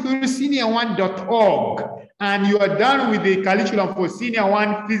passing through senior1.org and you are done with the curriculum for senior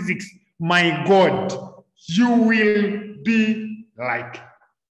 1 physics, my God, you will be like,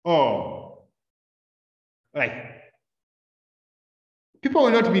 people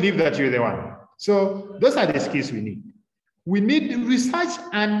will not believe that you're the one. So those are the skills we need. We need research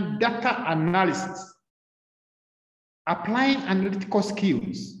and data analysis, applying analytical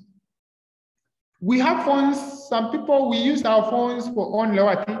skills. We have phones. Some people, we use our phones for own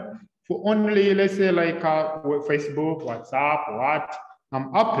loyalty. for only, let's say, like Facebook, WhatsApp, what,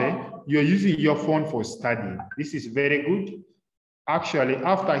 I'm happy you're using your phone for studying. This is very good. Actually,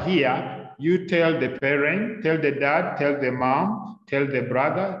 after here, you tell the parent, tell the dad, tell the mom, tell the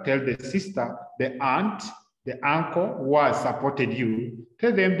brother, tell the sister, the aunt, the uncle who has supported you.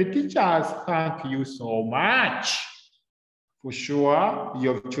 Tell them the teachers thank you so much. For sure,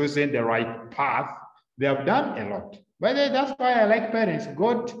 you have chosen the right path. They have done a lot. But that's why I like parents.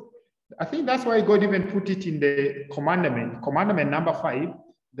 God, I think that's why God even put it in the commandment number 5,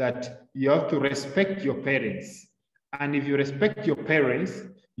 that you have to respect your parents. And if you respect your parents,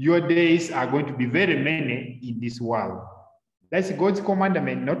 your days are going to be very many in this world. That's God's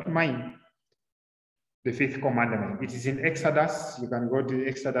commandment, not mine. The 5th commandment. It is in Exodus. You can go to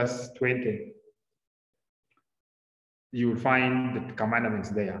Exodus 20. You will find the commandments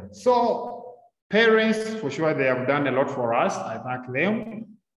there. So parents, for sure, they have done a lot for us. I thank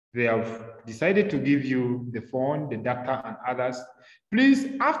them. They have decided to give you the phone, the data, and others.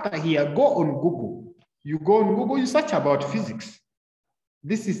 Please, after here, go on Google. You go on Google, you search about physics.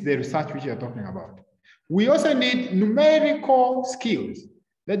 This is the research which you're talking about. We also need numerical skills.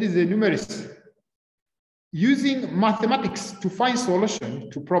 That is the numeracy. Using mathematics to find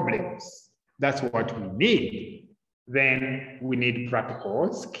solutions to problems. That's what we need. Then we need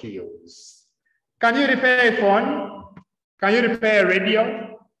practical skills. Can you repair a phone? Can you repair a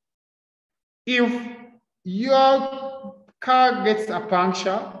radio? If your car gets a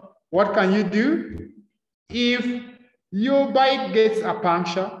puncture, what can you do? If your bike gets a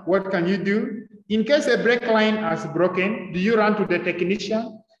puncture, what can you do? In case a brake line has broken, do you run to the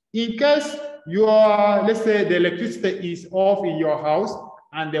technician? In case your, let's say the electricity is off in your house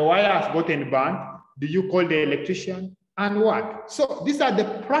and the wire has gotten burnt, do you call the electrician? And what? So these are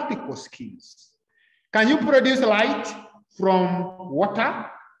the practical skills. Can you produce light from water?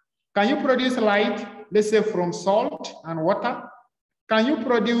 Can you produce light, let's say, from salt and water? Can you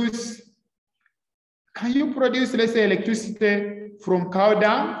produce, let's say, electricity from cow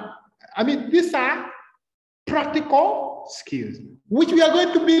dung? I mean, these are practical skills, which we are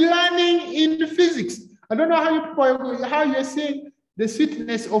going to be learning in physics. I don't know how you're seeing the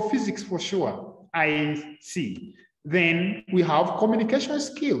sweetness of physics for sure. I see. Then we have communication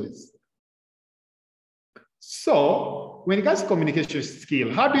skills. So when it comes to communication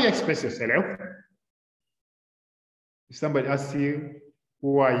skill, how do you express yourself? If somebody asks you,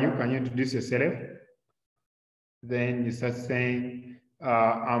 who are you? Can you introduce yourself? Then you start saying,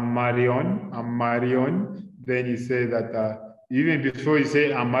 I'm Marion. I'm Marion. Then you say that, even before you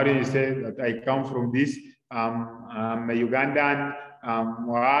say I'm Marion, you say that I come from this, I'm a Ugandan,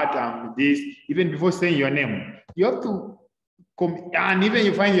 I'm this. Even before saying your name, you have to come, and even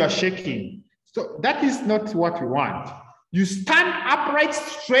you find you're shaking. So that is not what we want. You stand upright,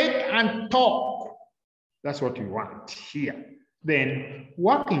 straight, and talk. That's what we want here. Then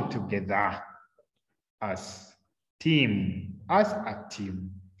working together as a team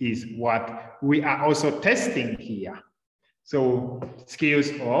is what we are also testing here. So skills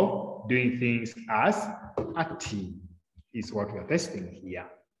of doing things as a team is what we're testing here.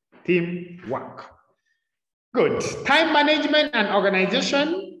 Teamwork. Good. Time management and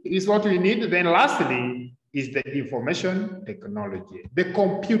organization is what we need. Then lastly is the information technology, the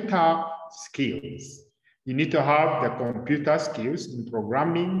computer skills. You need to have the computer skills in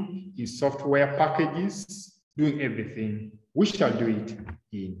programming, in software packages, doing everything. We shall do it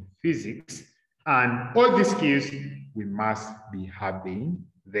in physics. And all these skills, we must be having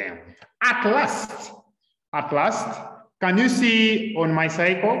them. At last, can you see on my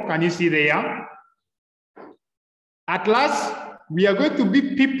cycle? Can you see there? At last, we are going to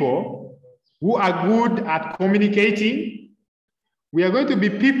be people who are good at communicating. We are going to be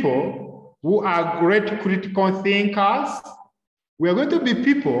people who are great critical thinkers. We are going to be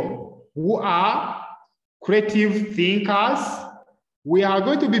people who are creative thinkers. We are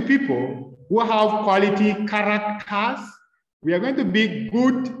going to be people who have quality characters. We are going to be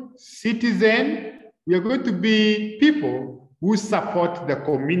good citizens. We are going to be people who support the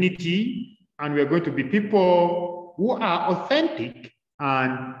community. And we are going to be people who are authentic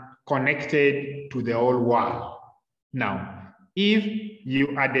and connected to the whole world. Now, if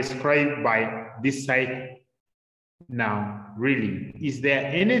you are described by this cycle, now really, is there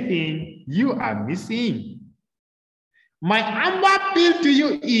anything you are missing? My humble appeal to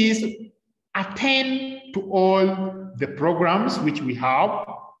you is attend to all the programs which we have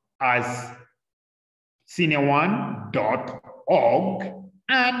as S.1.org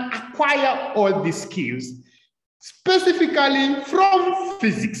and acquire all these skills, specifically from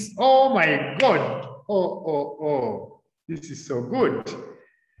physics. Oh my God. Oh, this is so good.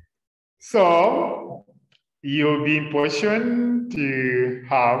 So you'll be in position to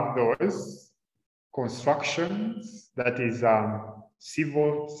have those constructions, that is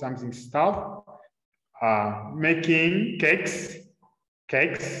civil something stuff, making cakes.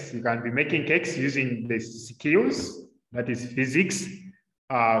 You can be making cakes using the skills, that is physics,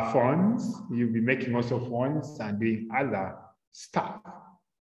 phones. You'll be making also phones and doing other stuff.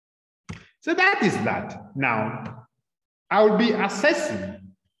 So that is that. Now, I will be assessing.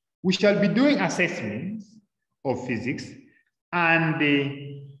 We shall be doing assessments of physics, and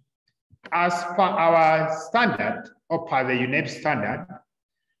as per our standard, or per the UNEP standard,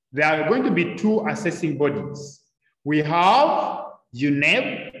 there are going to be two assessing bodies. We have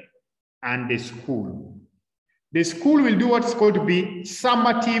UNEP and the school. The school will do what's called to be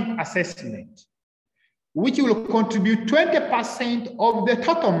summative assessment, which will contribute 20% of the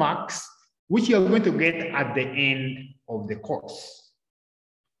total marks, which you are going to get at the end of the course.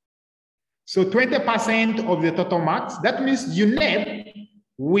 So 20% of the total marks, that means UNEP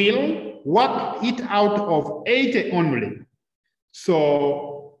will work it out of 80 only.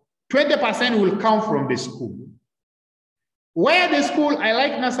 So 20% will come from the school. Where the school, I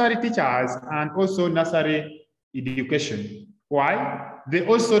like nursery teachers and also nursery education. Why? They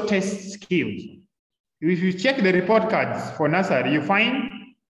also test skills. If you check the report cards for nursery, you find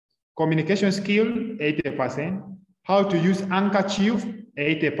communication skill, 80%. How to use handkerchief,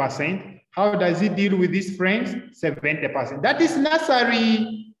 80%. How does he deal with his friends? 70%. That is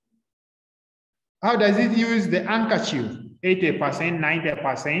nursery. How does it use the handkerchief? 80%,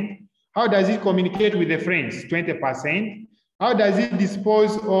 90%. How does it communicate with the friends? 20%. How does it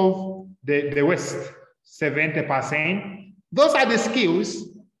dispose of the waste? 70%. Those are the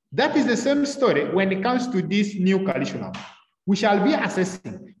skills. That is the same story when it comes to this new curriculum. We shall be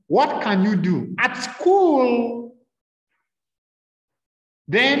assessing what can you do at school.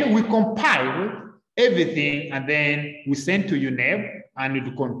 Then we compile everything and then we send to UNEP and it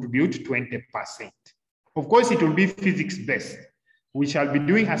will contribute 20%. Of course, it will be physics based. We shall be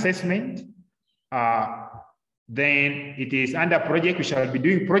doing assessment. Then it is under project, we shall be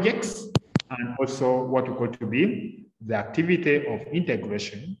doing projects and also what we call to be the activity of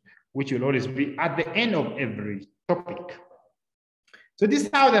integration, which will always be at the end of every topic. So this is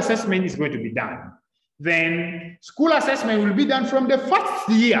how the assessment is going to be done. Then school assessment will be done from the first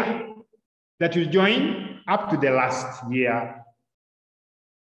year that you join up to the last year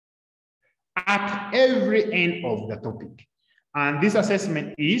at every end of the topic. And this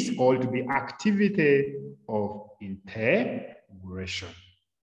assessment is called to be activity of integration.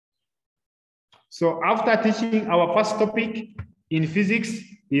 So after teaching our first topic in physics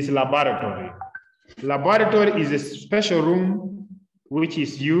is laboratory. Laboratory is a special room which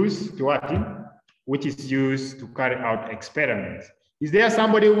is used to what? Which is used to carry out experiments. Is there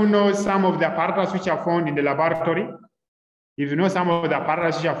somebody who knows some of the apparatus which are found in the laboratory? If you know some of the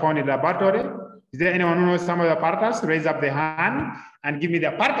apparatus which are found in the laboratory, is there anyone who knows some of the apparatus? Raise up the hand and give me the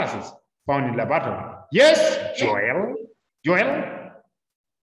apparatuses found in the laboratory. Yes, Joel. Joel?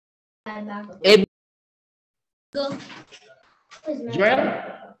 Joel?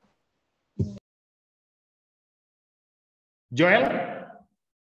 Joel?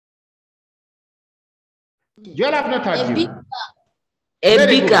 Joel, I've not heard you. A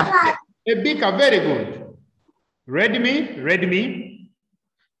beaker. A beaker, very good. Read me. Read me.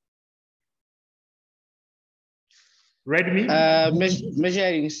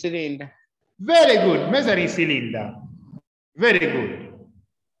 Measuring cylinder. Very good, measuring cylinder. Very good.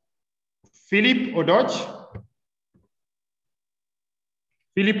 Philip Odoch.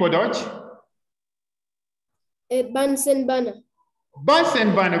 Philip Odoch. A Bunsen burner.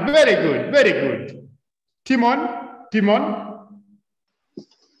 Bunsen burner, very good, very good. Timon.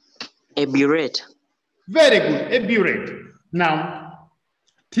 A burette. Very good, a burette. Now,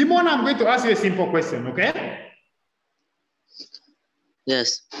 Timon, I'm going to ask you a simple question, okay?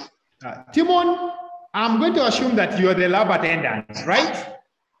 Yes. Timon, I'm going to assume that you are the lab attendant, right?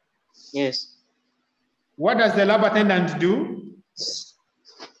 Yes. What does the lab attendant do?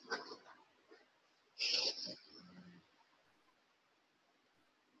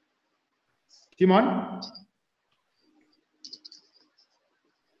 Timon?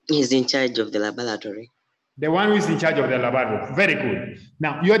 He's in charge of the laboratory. The one who is in charge of the laboratory. Very good.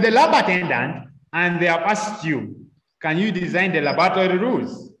 Now, you're the lab attendant, and they have asked you, can you design the laboratory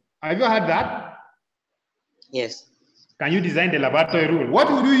rules? Have you heard that? Yes. Can you design the laboratory rule? What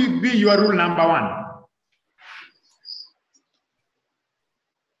would be your rule number one?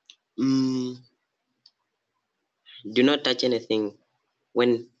 Do not touch anything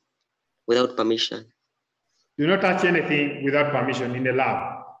without permission. Do not touch anything without permission in the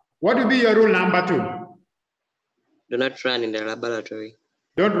lab. What will be your rule number 2? Do not run in the laboratory.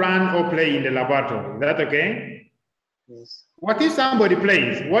 Don't run or play in the laboratory. Is that okay? Yes. What if somebody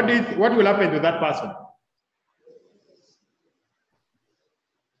plays? What will happen to that person?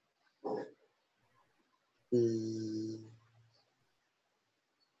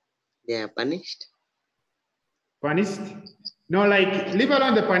 They are punished. Punished? No, like leave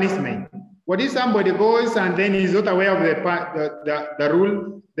alone the punishment. What if somebody goes and then he's not aware of the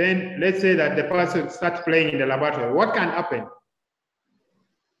rule? Then let's say that the person starts playing in the laboratory. What can happen?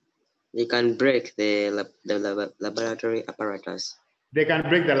 They can break the laboratory apparatus. They can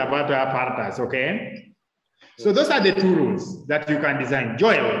break the laboratory apparatus, okay? So those are the 2 rules that you can design.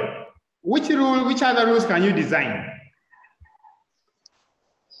 Joel, which other rules can you design?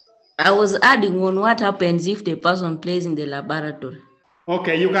 I was adding on what happens if the person plays in the laboratory.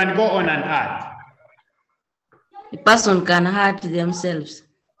 Okay, you can go on and add. The person can hurt themselves.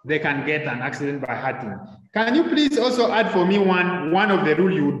 They can get an accident by hurting. Can you please also add for me one of the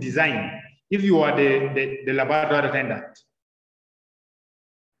rules you would design if you are the laboratory attendant?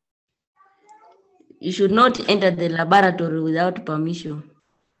 You should not enter the laboratory without permission.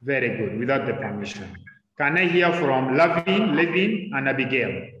 Very good, without the permission. Can I hear from Levin, and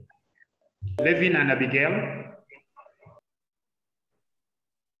Abigail? Levin and Abigail?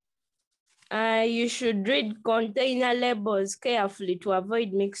 You should read container labels carefully to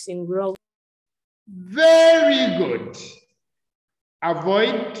avoid mixing wrong. Very good.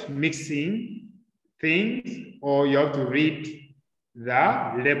 Avoid mixing things, or you have to read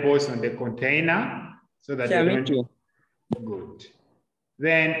the labels on the container so that you don't. Good.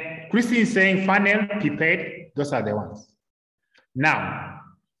 Then Christine is saying funnel, pipette, those are the ones. Now,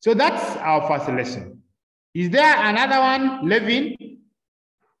 so that's our first lesson. Is there another one, Levin?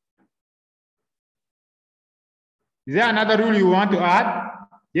 Is there another rule you want to add?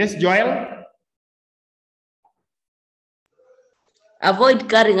 Yes, Joel? Avoid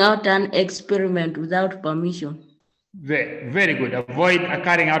carrying out an experiment without permission. Very good. Avoid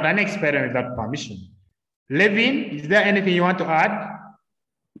carrying out an experiment without permission. Levin, is there anything you want to add?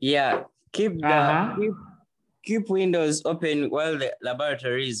 Yeah, keep windows open while the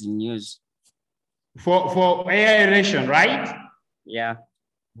laboratory is in use. For aeration, right? Yeah.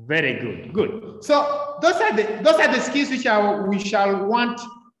 Very good. Good. So those are the skills we shall want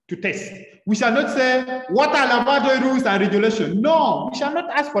to test. We shall not say what are laboratory rules and regulations. No, we shall not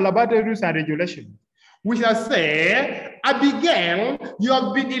ask for laboratory rules and regulations. We shall say, Abigail, you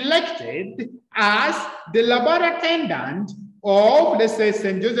have been elected as the laboratory attendant of, let's say,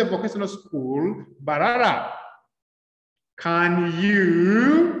 St. Joseph Vocational School, Barara. Can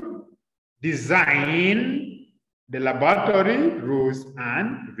you design the laboratory rules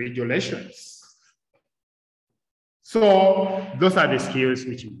and regulations? So those are the skills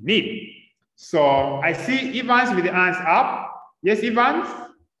which you need. So I see Evans with the hands up. Yes, Evans?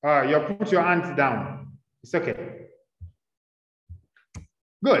 You put your hands down. It's okay.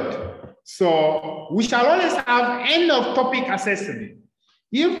 Good. So we shall always have end of topic assessment.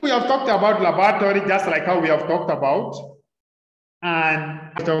 If we have talked about laboratory, just like how we have talked about, and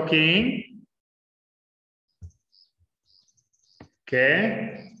talking,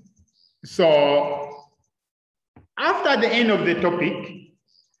 okay. So after the end of the topic,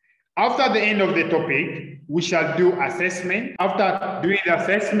 we shall do assessment. After doing the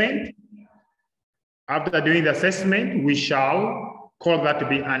assessment, we shall call that to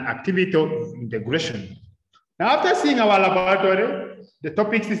be an activity of integration. Now, after seeing our laboratory, the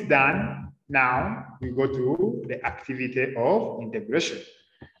topics is done. Now we go to the activity of integration.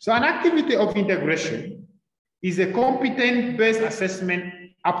 So an activity of integration is a competence-based assessment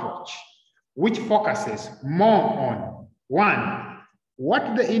approach, which focuses more on, 1,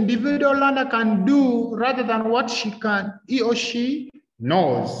 what the individual learner can do rather than what he or she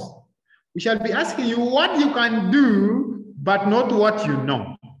knows. We shall be asking you what you can do, but not what you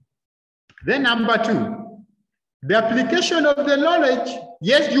know. Then number 2, the application of the knowledge.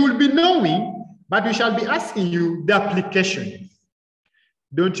 Yes, you will be knowing, but we shall be asking you the application.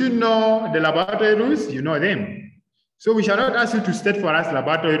 Don't you know the laboratory rules? You know them. So we shall not ask you to state for us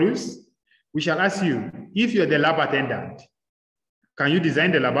laboratory rules. We shall ask you, if you're the lab attendant, can you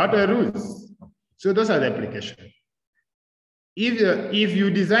design the laboratory rules? So those are the applications. If you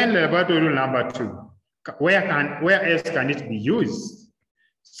design the laboratory rule number 2, where else can it be used?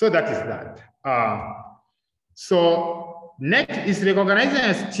 So that is that. So next is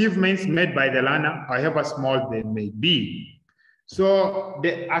recognizing achievements made by the learner, however small they may be. So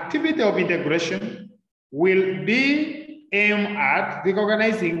the activity of integration will be aimed at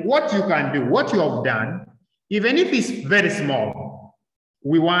recognizing what you can do, what you have done, even if it's very small.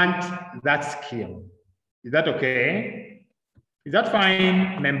 We want that skill. Is that okay? Is that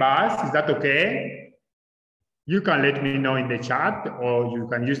fine, members? Is that okay? You can let me know in the chat, or you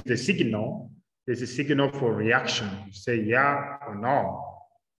can use the signal. There's a signal for reaction. You say yeah or no.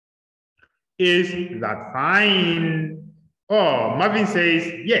 Is that fine? Oh, Marvin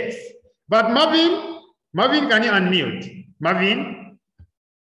says yes. But Marvin, can you unmute? Marvin?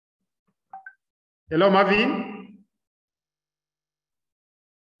 Hello, Marvin?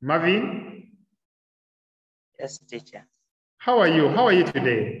 Marvin? Yes, teacher. How are you? How are you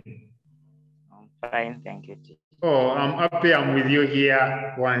today? I'm fine, thank you, teacher. Oh, I'm happy I'm with you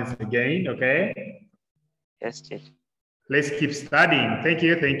here once again, okay? Yes, teacher. Let's keep studying. Thank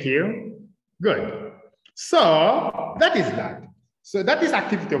you, thank you. Good. So that is that. So that is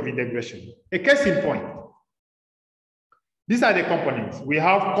activity of integration. A case in point. These are the components. We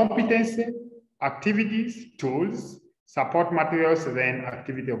have competency, activities, tools, support materials, then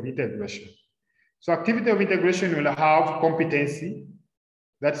activity of integration. So activity of integration will have competency.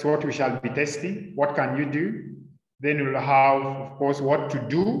 That's what we shall be testing. What can you do? Then we'll have, of course, what to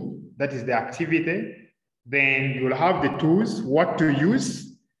do. That is the activity. Then you'll have the tools, what to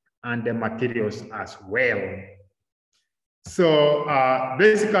use, and the materials as well. So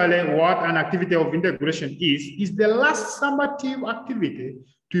basically what an activity of integration is the last summative activity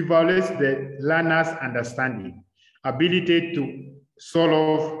to evaluate the learner's understanding, ability to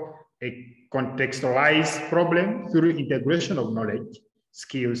solve a contextualized problem through integration of knowledge,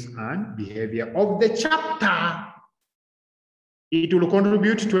 skills, and behavior of the chapter. It will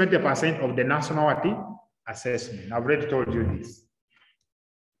contribute 20% of the nationality assessment. I've already told you this.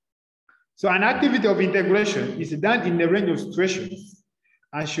 So an activity of integration is done in a range of situations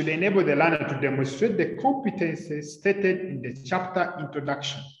and should enable the learner to demonstrate the competences stated in the chapter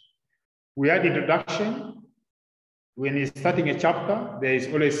introduction. We had introduction. When you're starting a chapter, there is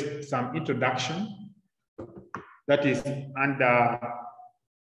always some introduction that is under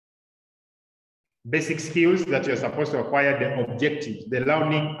basic skills that you're supposed to acquire, the objectives, the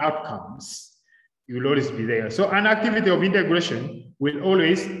learning outcomes. You will always be there. So an activity of integration will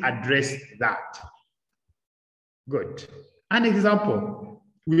always address that. Good. An example,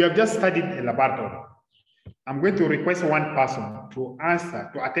 we have just studied a laboratory. I'm going to request one person to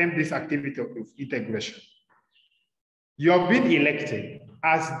attempt this activity of integration. You have been elected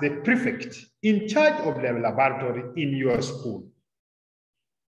as the prefect in charge of the laboratory in your school.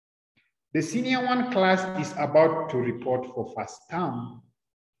 The senior one class is about to report for first term.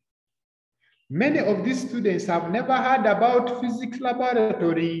 Many of these students have never heard about physics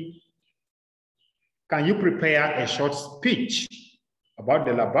laboratory. Can you prepare a short speech about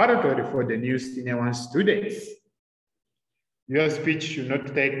the laboratory for the new senior one students? Your speech should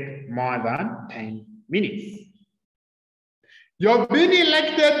not take more than 10 minutes. You've been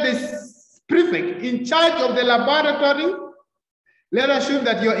elected the prefect in charge of the laboratory. Let us assume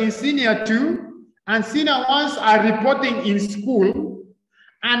that you're in senior 2 and senior ones are reporting in school.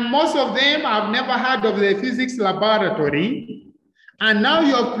 And most of them have never heard of the physics laboratory. And now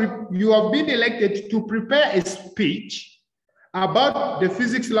you have been elected to prepare a speech about the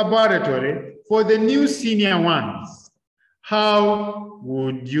physics laboratory for the new senior ones. How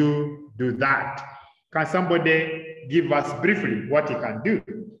would you do that? Can somebody give us briefly what you can do?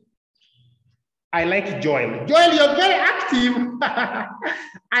 I like Joel. Joel, you're very active.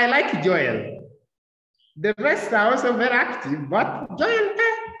 I like Joel. The rest are also very active, but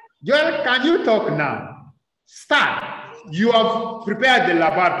Joel, can you talk now? Start. You have prepared the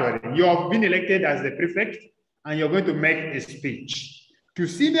laboratory. You have been elected as the prefect, and you're going to make a speech to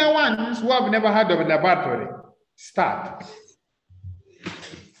senior ones who have never heard of a laboratory. Start.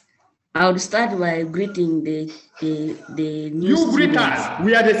 I would start by greeting the new You greet students. us.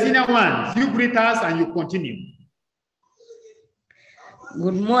 We are the senior ones. You greet us and you continue.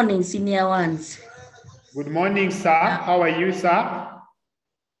 Good morning, senior ones. Good morning, sir. How are you, sir?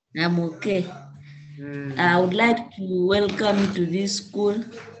 I'm okay. I would like to welcome you to this school,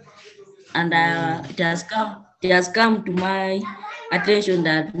 and it has come to my attention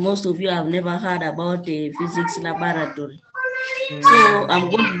that most of you have never heard about a physics laboratory. So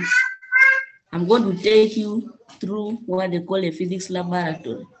I'm going to take you through what they call a physics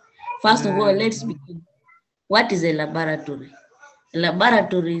laboratory. First of all, let's begin. What is a laboratory? A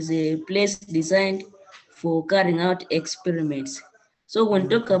laboratory is a place designed for carrying out experiments. So when we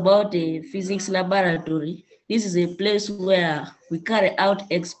talk about a physics laboratory, this is a place where we carry out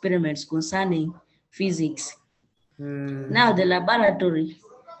experiments concerning physics. Now the laboratory,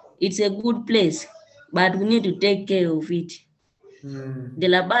 it's a good place, but we need to take care of it. The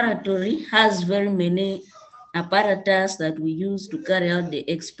laboratory has very many apparatus that we use to carry out the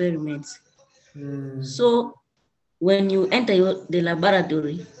experiments. So when you enter the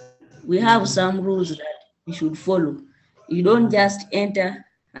laboratory, we have some rules that you should follow. You don't just enter,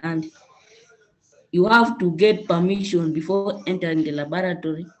 and you have to get permission before entering the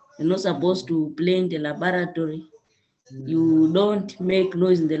laboratory. You're not supposed to play in the laboratory. You don't make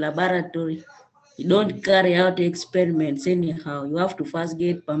noise in the laboratory. You don't carry out experiments anyhow. You have to first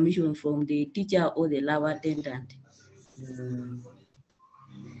get permission from the teacher or the lab attendant.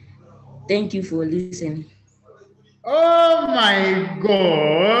 Thank you for listening. Oh my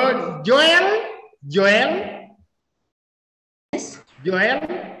God. Joel? Yes. Joel?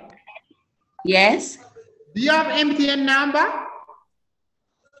 Yes. Do you have MTN number?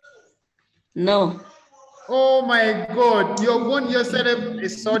 No. Oh my God. You won yourself a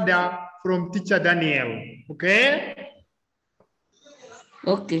soda from teacher Daniel. Okay?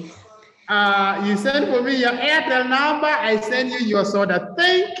 Okay. You send for me your Airtel number. I send you your soda.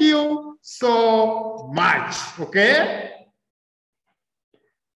 Thank you so much. Okay?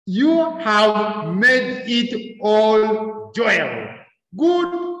 You have made it all, Joel.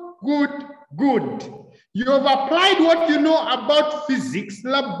 Good. You have applied what you know about physics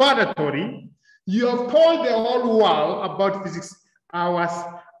laboratory. You have told the whole world about physics. I was,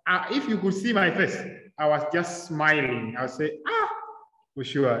 if you could see my face, I was just smiling. I would say, for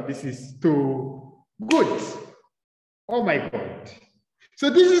sure, this is too good. Oh my God. So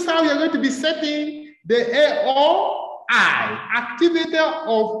this is how you're going to be setting the AOI, activator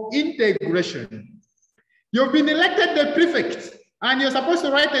of integration. You've been elected the prefect and you're supposed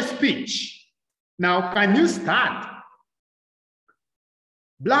to write a speech. Now, can you start?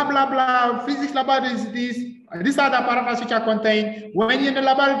 Blah, blah, blah, physics laboratory is this. These are the apparatus which are contained. When you're in the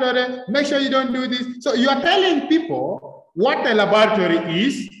laboratory, make sure you don't do this. So you're telling people what the laboratory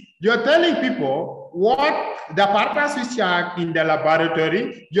is. You're telling people what the apparatus which are in the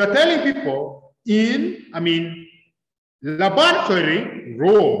laboratory. You're telling people laboratory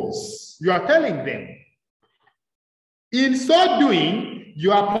rules. You are telling them. In so doing,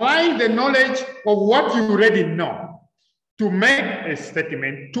 you are applying the knowledge of what you already know to make a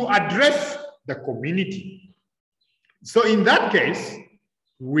statement to address the community. So in that case,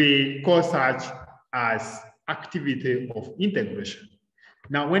 we call such as activity of integration.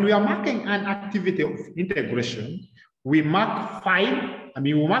 Now, when we are marking an activity of integration, we mark 10,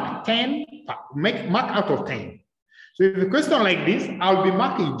 mark out of 10. So if a question like this, I'll be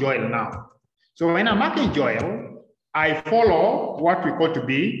marking Joel now. So when I'm marking Joel, I follow what we call to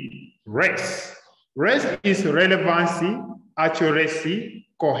be RES. RES is relevancy, accuracy,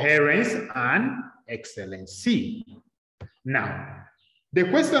 coherence, and excellency. Now, the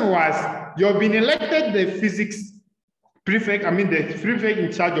question was, you've been elected the physics prefect, the prefect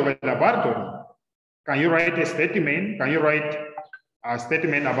in charge of a laboratory. Can you write a statement? Can you write a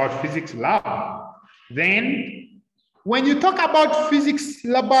statement about physics lab? Then, when you talk about physics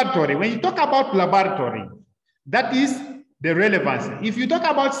laboratory, that is the relevance. If you talk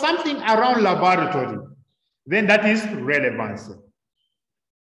about something around laboratory, then that is relevance.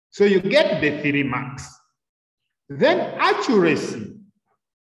 So you get the 3 marks. Then accuracy.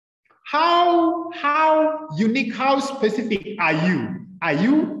 How unique, how specific are you? Are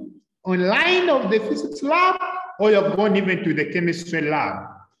you online of the physics lab or you've gone even to the chemistry lab?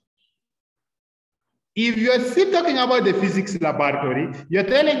 If you're still talking about the physics laboratory, you're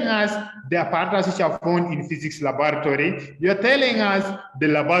telling us the apparatus which are found in physics laboratory, you're telling us the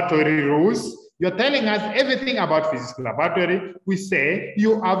laboratory rules, you're telling us everything about physics laboratory, we say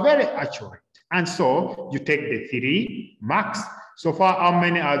you are very accurate. And so you take the 3 marks. So far, how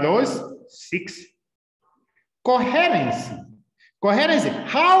many are those? 6. Coherency. Coherency.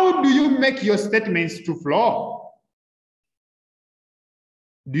 How do you make your statements to flow?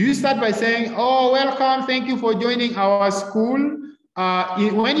 Do you start by saying, oh, welcome, thank you for joining our school.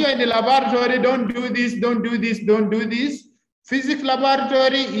 When you're in the laboratory, don't do this, don't do this, don't do this. Physics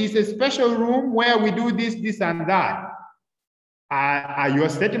laboratory is a special room where we do this, this, and that. Are your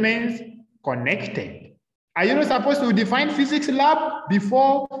statements connected? Are you not supposed to define physics lab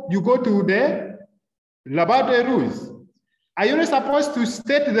before you go to the laboratory rules? Are you not supposed to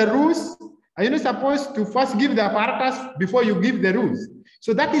state the rules? Are you not supposed to first give the apparatus before you give the rules?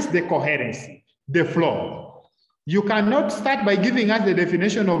 So that is the coherency, the flow. You cannot start by giving us the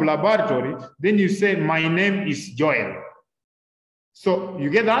definition of laboratory, then you say, my name is Joel. So you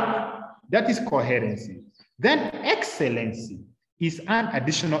get that? That is coherency. Then excellency is an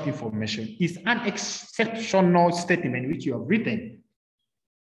additional information, is an exceptional statement which you have written.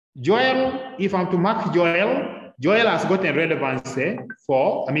 Joel, if I'm to mark Joel, Joel has gotten relevance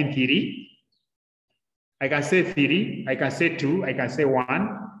for, theory. I can say 3, I can say 2, I can say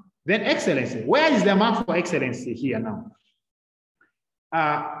 1. Then excellency. Where is the mark for excellency here now?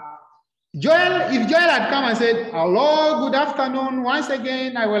 Joel, if Joel had come and said, hello, good afternoon, once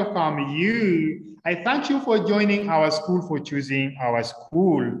again, I welcome you. I thank you for joining our school, for choosing our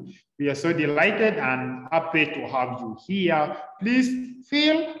school. We are so delighted and happy to have you here. Please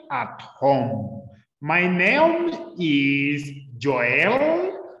feel at home. My name is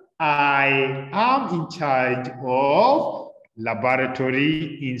Joel. I am in charge of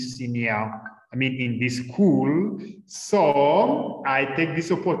laboratory in this school. So I take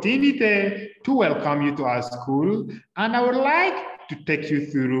this opportunity to welcome you to our school, and I would like to take you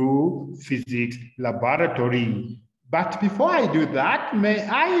through physics laboratory. But before I do that, may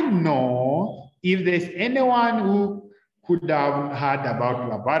I know if there's anyone who could have heard about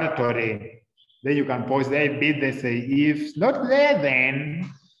laboratory? Then you can pause there a bit and say, if not there, then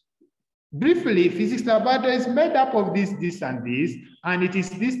briefly, physics laboratory is made up of this, and this, and it is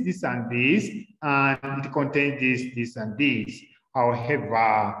this, and this, and it contains this, and this.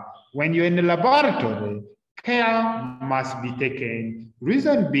 However, when you're in the laboratory, care must be taken.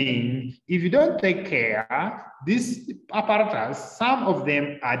 Reason being, if you don't take care, these apparatus, some of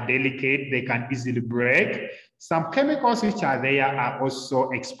them are delicate, they can easily break. Some chemicals which are there are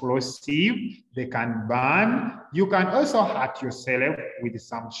also explosive, they can burn. You can also hurt yourself with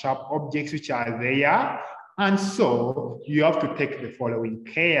some sharp objects which are there. And so you have to take the following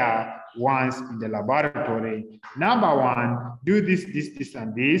care once in the laboratory. Number 1, do this,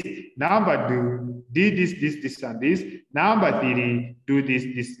 and this. Number 2, do this, and this. Number 3, do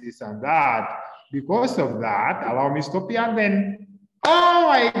this, and that. Because of that, allow me to stop here and then. Oh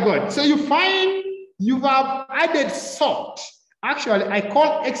my God. So you find you have added salt. Actually, I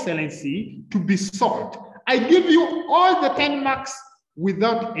call excellency to be salt. I give you all the 10 marks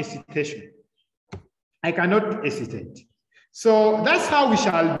without hesitation. I cannot hesitate. So that's how we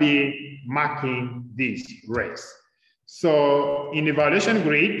shall be marking this race. So in evaluation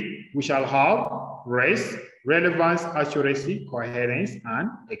grid, we shall have race, relevance, accuracy, coherence, and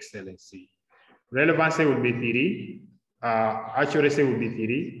excellency. Relevancy will be 3. Accuracy will be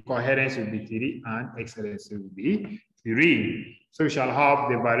 3, coherence will be 3, and excellency will be 3. So we shall have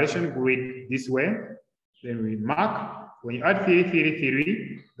the evaluation grid this way. Then we mark. When you add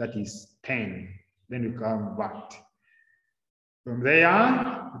 3, that is 10. Then we come back. From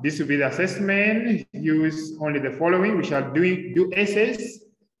there, this will be the assessment. Use only the following. We shall do essays,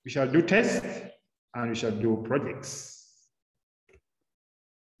 we shall do tests, and we shall do projects.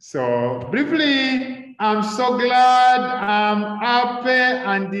 So briefly, I'm so glad, I'm happy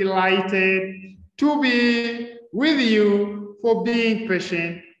and delighted to be with you, for being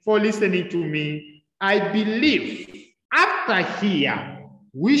patient, for listening to me. I believe after here,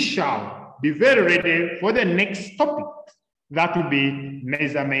 we shall be very ready for the next topic. That will be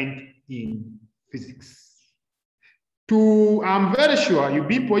measurement in physics. I'm very sure you'll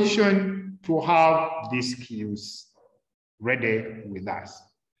be positioned to have these skills ready with us.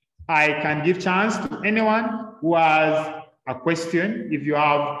 I can give chance to anyone who has a question. If you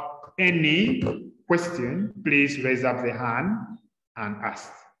have any question, please raise up the hand and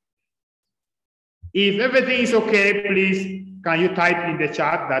ask. If everything is okay, please, can you type in the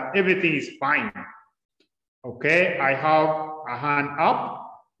chat that everything is fine? Okay, I have a hand up.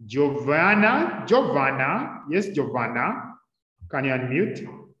 Giovanna, yes, Giovanna, can you unmute?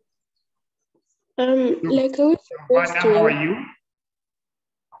 Like I was supposed Giovanna, to. how are you?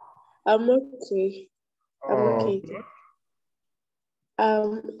 I'm okay. I'm okay.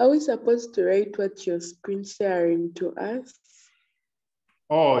 Are we supposed to write what your screen sharing to us?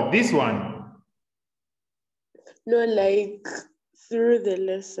 Oh, this one? No, like through the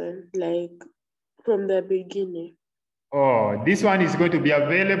lesson, like from the beginning. Oh, this one is going to be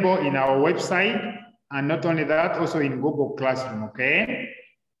available in our website, and not only that, also in Google Classroom, okay?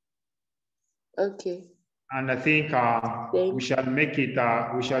 Okay. And I think we shall make it,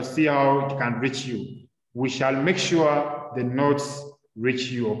 we shall see how it can reach you. We shall make sure the notes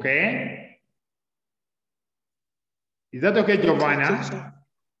reach you, okay? Is that okay, Giovanna?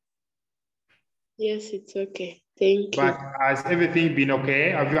 Yes, it's okay. Thank you. But has everything been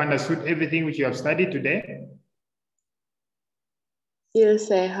okay? Have you understood everything which you have studied today?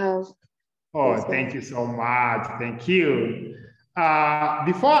 Yes, I have. Oh, yes, thank you so much. Thank you.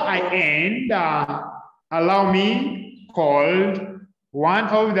 Before I end, allow me call one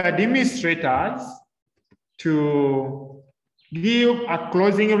of the administrators to give a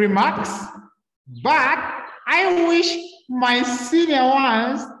closing remarks, but I wish my senior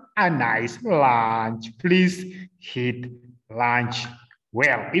ones a nice lunch. Please hit lunch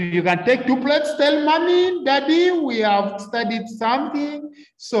Well, if you can take 2 plates, tell mommy, daddy, we have studied something.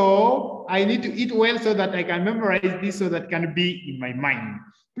 So I need to eat well so that I can memorize this so that can be in my mind.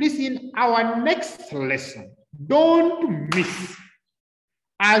 Please, in our next lesson, don't miss,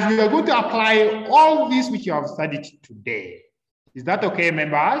 as we are going to apply all this which you have studied today. Is that okay,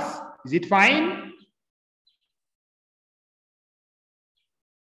 members? Is it fine?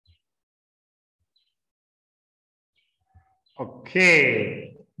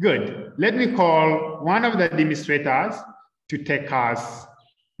 Okay, good. Let me call one of the administrators to take us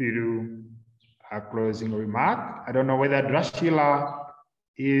through a closing remark. I don't know whether Drashila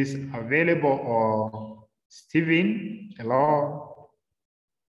is available or Stephen. Hello.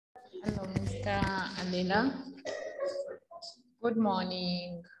 Hello, Mr. Alira. Good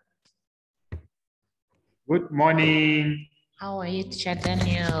morning. Good morning. How are you, Teacher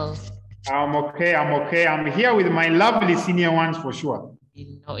Daniel? I'm okay, I'm okay. I'm here with my lovely senior ones for sure.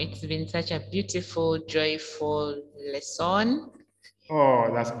 You know, it's been such a beautiful, joyful lesson.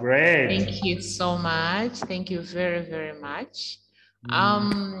 Oh, that's great. Thank you so much. Thank you very, very much.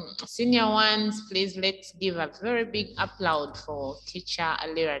 Senior ones, please let's give a very big applause for Teacher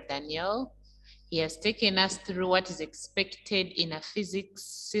Alira Daniel. He has taken us through what is expected in a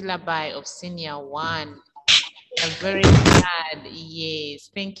physics syllabi of Senior 1. I'm very glad. Yes,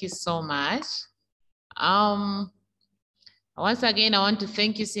 thank you so much. Once again, I want to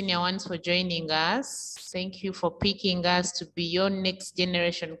thank you, Senior Ones, for joining us. Thank you for picking us to be your next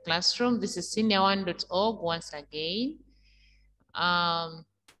generation classroom. This is senior1.org once again.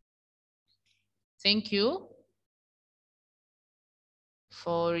 Thank you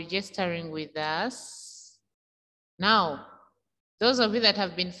for registering with us. Now, those of you that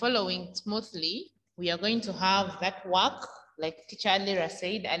have been following smoothly, we are going to have that work, like Teacher Alira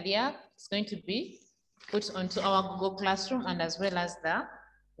said earlier, it's going to be put onto our Google Classroom and as well as the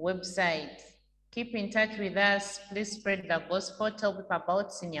website. Keep in touch with us. Please spread the gospel, tell people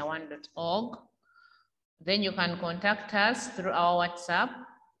about senior1.org. Then you can contact us through our WhatsApp.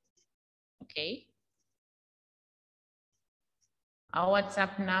 Okay. Our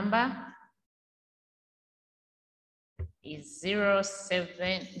WhatsApp number is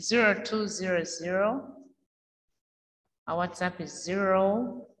 0200. Our WhatsApp is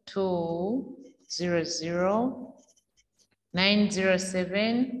 0200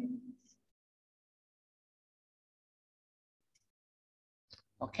 907.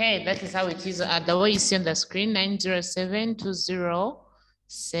 Okay, that is how it is. The way you see on the screen,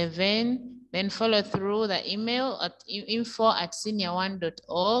 907-207. Then follow through the email at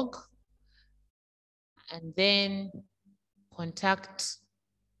info@senior1.org. And then contact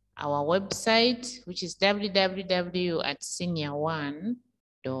our website, which is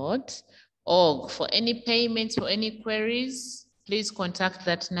www.senior1.org. For any payments or any queries, please contact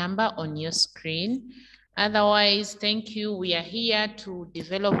that number on your screen. Otherwise, thank you. We are here to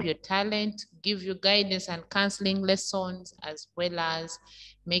develop your talent, give you guidance and counseling lessons, as well as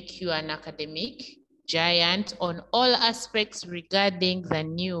make you an academic giant on all aspects regarding the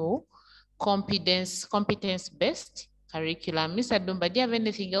new competence-based curriculum. Mr. Dumba, do you have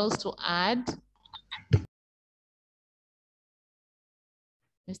anything else to add?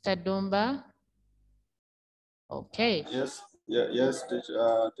 Mr. Dumba? Okay. Yes, yes,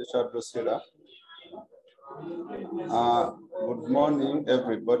 Teacher Drusilla. Good morning,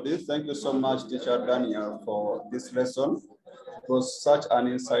 everybody. Thank you so much, Teacher Daniel, for this lesson. It was such an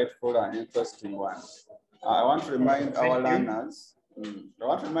insightful and interesting one. I want to remind our learners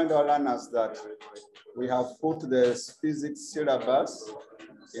that we have put the physics syllabus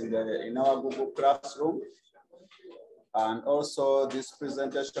in our Google Classroom, and also this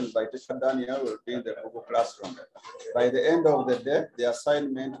presentation by Teacher Daniel will be in the Google Classroom. By the end of the day, the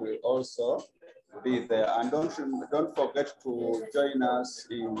assignment will also be there. And don't forget to join us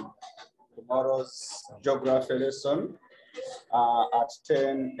in tomorrow's geography lesson at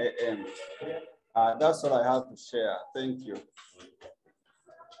 10 a.m. That's all I have to share. Thank you.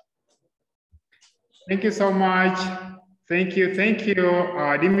 Thank you so much. Thank you,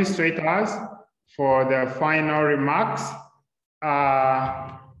 administrators, for the final remarks.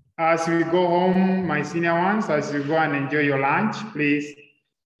 As we go home, my senior ones, as you go and enjoy your lunch, please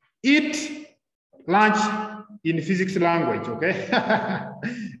eat lunch in physics language, okay?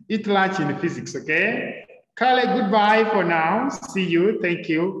 Eat lunch in physics, okay? Kale, goodbye for now. See you, thank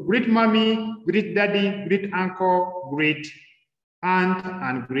you. Greet mommy, greet daddy, greet uncle, greet aunt,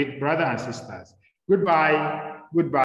 and greet brother and sisters. Goodbye, goodbye.